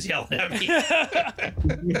Tate was yelling at me.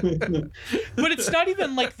 But it's not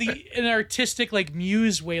even like an artistic like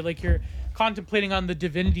muse way, like you're contemplating on the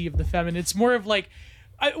divinity of the feminine. It's more of like,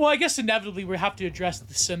 I guess inevitably we have to address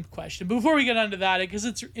the simp question. But before we get onto that, because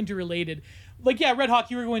it's interrelated, like, yeah,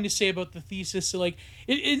 Redhawk, you were going to say about the thesis. So, like,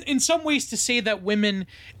 in some ways to say that women,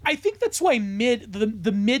 I think that's why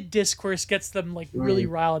the mid discourse gets them, like, really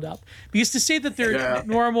riled up. Because to say that they're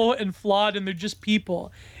normal and flawed and they're just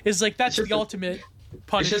people is, like, that's the ultimate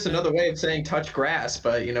punishment. It's just another way of saying touch grass,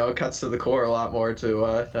 but, you know, it cuts to the core a lot more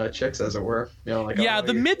to chicks, as it were. You know, like, yeah,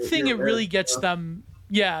 the mid thing, it really gets them,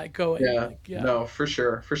 going. Yeah, like, no, for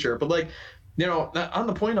sure. But, like, you know, on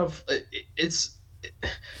the point of,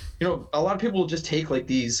 you know, a lot of people just take like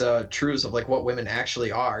these truths of like what women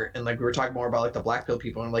actually are, and like we were talking more about like the black pill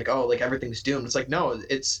people and like, oh, like everything's doomed. It's like, no,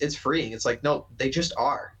 it's freeing. It's like, no, they just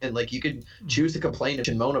are, and like you could choose to complain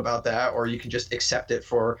and moan about that, or you can just accept it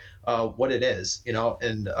for what it is, you know.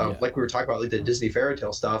 And like we were talking about like the Disney fairy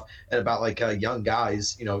tale stuff and about like young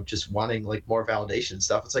guys, you know, just wanting like more validation and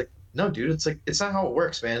stuff. It's like, no, dude, it's like, it's not how it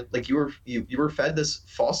works, man. Like you were fed this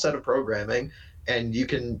false set of programming. And you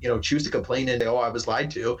can, you know, choose to complain and say, oh, I was lied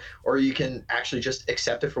to, or you can actually just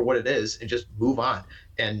accept it for what it is and just move on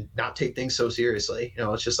and not take things so seriously. You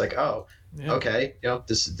know, it's just like, oh, okay, you know,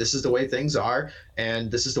 this is the way things are, and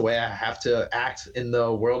this is the way I have to act in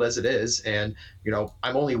the world as it is. And, you know,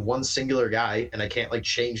 I'm only one singular guy, and I can't like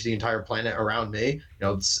change the entire planet around me. You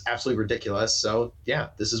know, it's absolutely ridiculous. So yeah,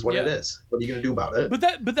 this is what it is. What are you gonna do about it? But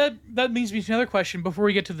that leads me to another question before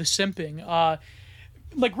we get to the simping.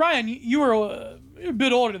 Like, Ryan, you were a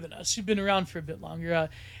bit older than us. You've been around for a bit longer.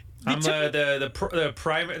 I'm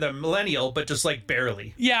the millennial, but just like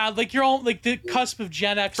barely. Yeah, like you're all like the cusp of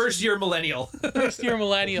Gen X. First year millennial.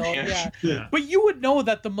 Yeah. But you would know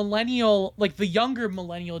that the millennial, like the younger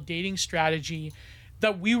millennial dating strategy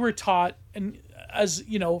that we were taught, and as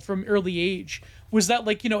you know, from early age, was that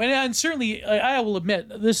like, you know, and certainly I will admit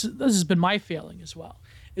this has been my failing as well,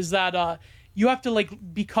 is that you have to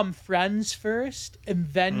like become friends first and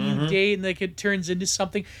then you date, and like it turns into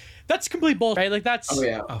something. That's complete bullshit, right? Like that's oh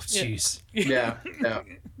jeez. Yeah.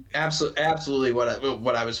 Absolutely what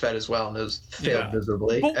I was fed as well, and it was failed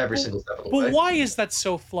miserably every single step of the way. But why is that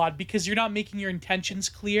so flawed? Because you're not making your intentions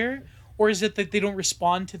clear, or is it that they don't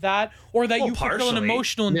respond to that, or that you fulfill an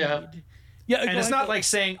emotional need? Yeah, and it's not like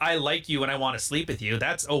saying I like you and I want to sleep with you.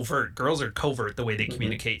 That's overt. Girls are covert the way they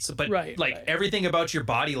communicate. So, but everything about your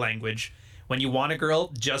body language. When you want a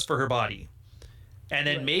girl just for her body. And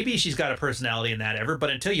then maybe she's got a personality in that but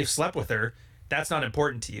until you've slept with her, that's not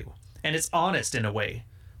important to you. And it's honest in a way.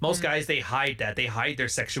 Most guys, they hide that. They hide their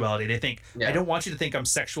sexuality. They think, I don't want you to think I'm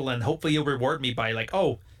sexual, and hopefully you'll reward me by like,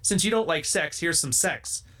 oh, since you don't like sex, here's some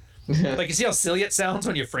sex. Like, you see how silly it sounds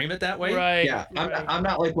when you frame it that way? Right. Yeah, right. I'm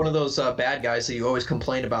not like one of those bad guys that you always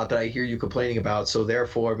complain about that I hear you complaining about. So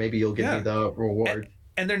therefore, maybe you'll give me the reward.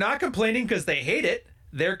 And they're not complaining because they hate it.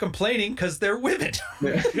 They're complaining because they're women.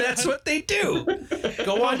 That's what they do.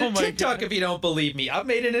 Go on to TikTok if you don't believe me. I've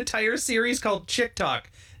made an entire series called Chick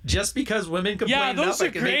Talk just because women complain Yeah, enough those are I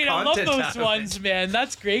can make great. I love content those out of ones, it. man.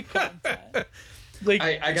 That's great content. Like,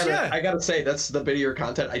 I gotta say that's the bit of your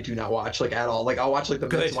content I do not watch like at all. Like I'll watch like the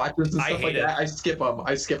men's watches and I stuff hate like it. that. I skip them.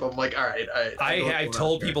 Like all right. I've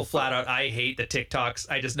told people flat out I hate the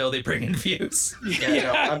TikToks. I just know they bring in views.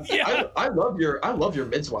 I love your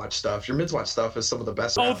mids watch stuff. Your mids watch stuff is some of the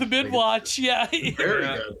best. oh, the mid watch, yeah. Very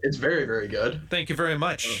good. It's very, very good. Thank you very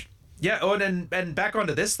much. Yeah. Oh, and back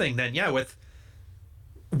onto this thing then. Yeah, with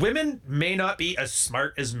women may not be as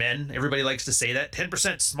smart as men. Everybody likes to say that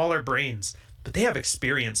 10% smaller brains. But they have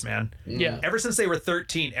experience, man. Yeah. Ever since they were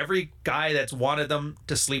 13, every guy that's wanted them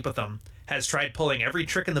to sleep with them has tried pulling every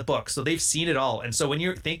trick in the book. So they've seen it all. And so when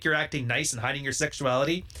you think you're acting nice and hiding your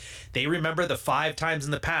sexuality, they remember the 5 times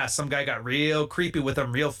in the past some guy got real creepy with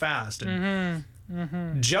them real fast. And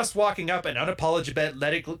just walking up and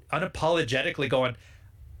unapologetically going,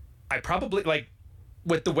 I probably, like,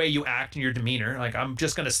 with the way you act and your demeanor, like, I'm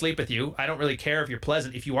just going to sleep with you. I don't really care if you're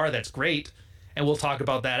pleasant. If you are, that's great. And we'll talk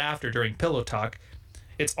about that after during Pillow Talk.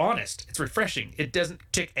 It's honest. It's refreshing. It doesn't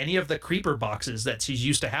tick any of the creeper boxes that she's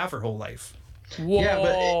used to have her whole life. Whoa. Yeah,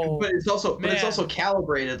 but it's also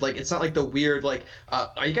calibrated. Like it's not like the weird like.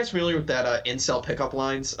 Are you guys familiar with that incel pickup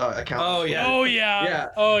lines account? Oh yeah. Oh yeah. Yeah.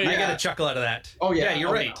 Oh yeah. I get a chuckle out of that. Oh yeah.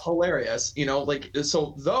 You're right. Hilarious. You know, like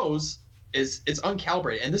so those. It's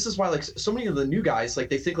uncalibrated, and this is why like so many of the new guys like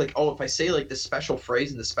they think like, oh, if I say like this special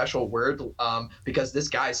phrase and this special word because this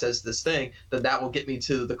guy says this thing, then that will get me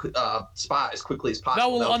to the spot as quickly as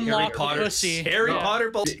possible. That will unlock Potter. pussy. Harry Potter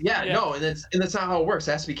bullshit. No, and that's not how it works.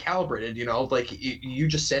 It has to be calibrated. You know, like you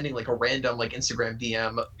just sending like a random like Instagram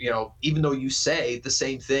DM. You know, even though you say the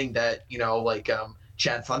same thing that like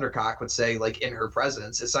Chad Thundercock would say like in her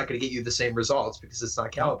presence, it's not going to get you the same results because it's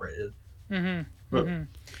not calibrated.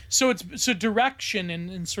 So it's direction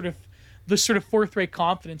and sort of the sort of forthright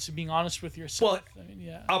confidence of being honest with yourself. Well, I mean,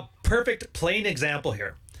 yeah. A perfect plain example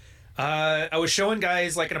here. I was showing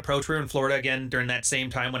guys like an approach. We were in Florida again during that same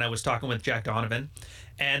time when I was talking with Jack Donovan,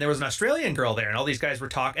 and there was an Australian girl there, and all these guys were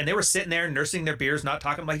talking, and they were sitting there nursing their beers, not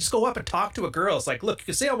talking. I'm like, just go up and talk to a girl. It's like, look, you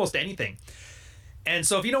can say almost anything. And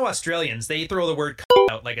so if you know Australians, they throw the word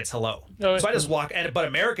out like it's hello. Oh, so I just walk, but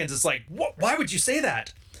Americans, it's like, what? Why would you say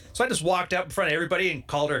that? So I just walked up in front of everybody and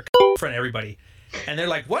called her in front of everybody. And they're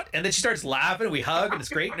like, what? And then she starts laughing, we hug, and it's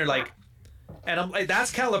great. And they're like, and I'm like,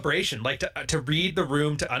 that's calibration. Like to read the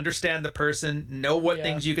room, to understand the person, know what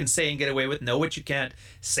things you can say and get away with, know what you can't,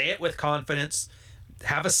 say it with confidence,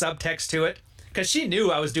 have a subtext to it. Because she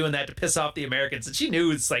knew I was doing that to piss off the Americans, and she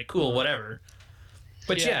knew it's like, cool, whatever.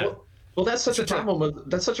 But Well, that's such a problem with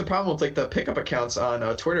like the pickup accounts on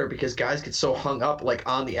Twitter because guys get so hung up like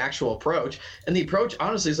on the actual approach, and the approach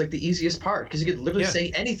honestly is like the easiest part because you could literally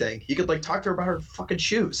say anything. You could like talk to her about her fucking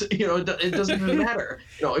shoes. You know, it doesn't even matter.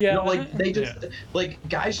 Like they just like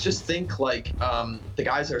guys just think like the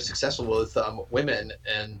guys that are successful with women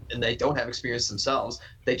and they don't have experience themselves.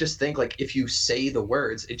 They just think like if you say the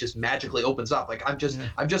words, it just magically opens up. Like I'm just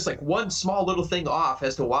like one small little thing off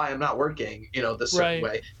as to why I'm not working. This certain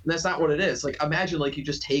way, and that's not what it is. Like imagine like you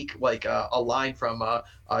just take like a line from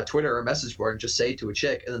Twitter or message board and just say it to a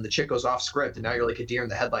chick, and then the chick goes off script, and now you're like a deer in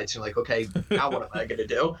the headlights. And you're like, okay, now what am I gonna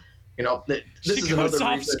do? This she is goes another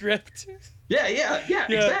off reason. Yeah. Yeah,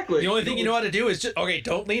 exactly. The only thing you know how to do is just, okay,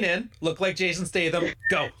 don't lean in, look like Jason Statham,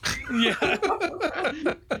 go. Yeah.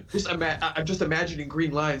 I'm just imagining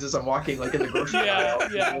green lines as I'm walking like in the grocery aisle.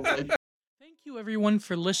 Thank you everyone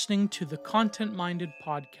for listening to the Content Minded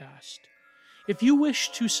podcast. If you wish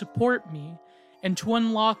to support me and to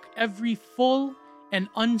unlock every full and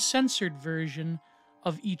uncensored version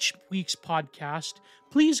of each week's podcast,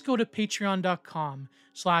 please go to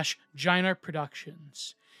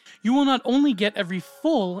patreon.com/GiantArtProductions. You will not only get every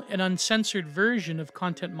full and uncensored version of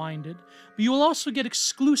Content Minded, but you will also get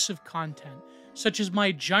exclusive content, such as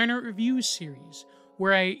my Giant Art Reviews series,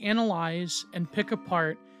 where I analyze and pick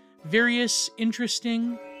apart various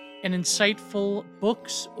interesting and insightful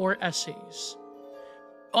books or essays.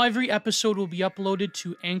 Every episode will be uploaded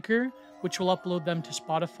to Anchor, which will upload them to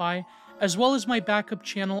Spotify, as well as my backup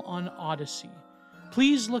channel on Odyssey.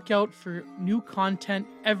 Please look out for new content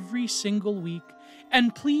every single week,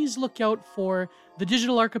 and please look out for The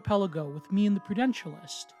Digital Archipelago with me and the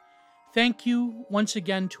Prudentialist. Thank you once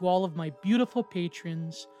again to all of my beautiful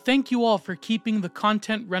patrons. Thank you all for keeping the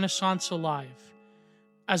content renaissance alive.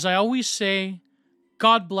 As I always say,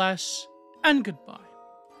 God bless, and goodbye.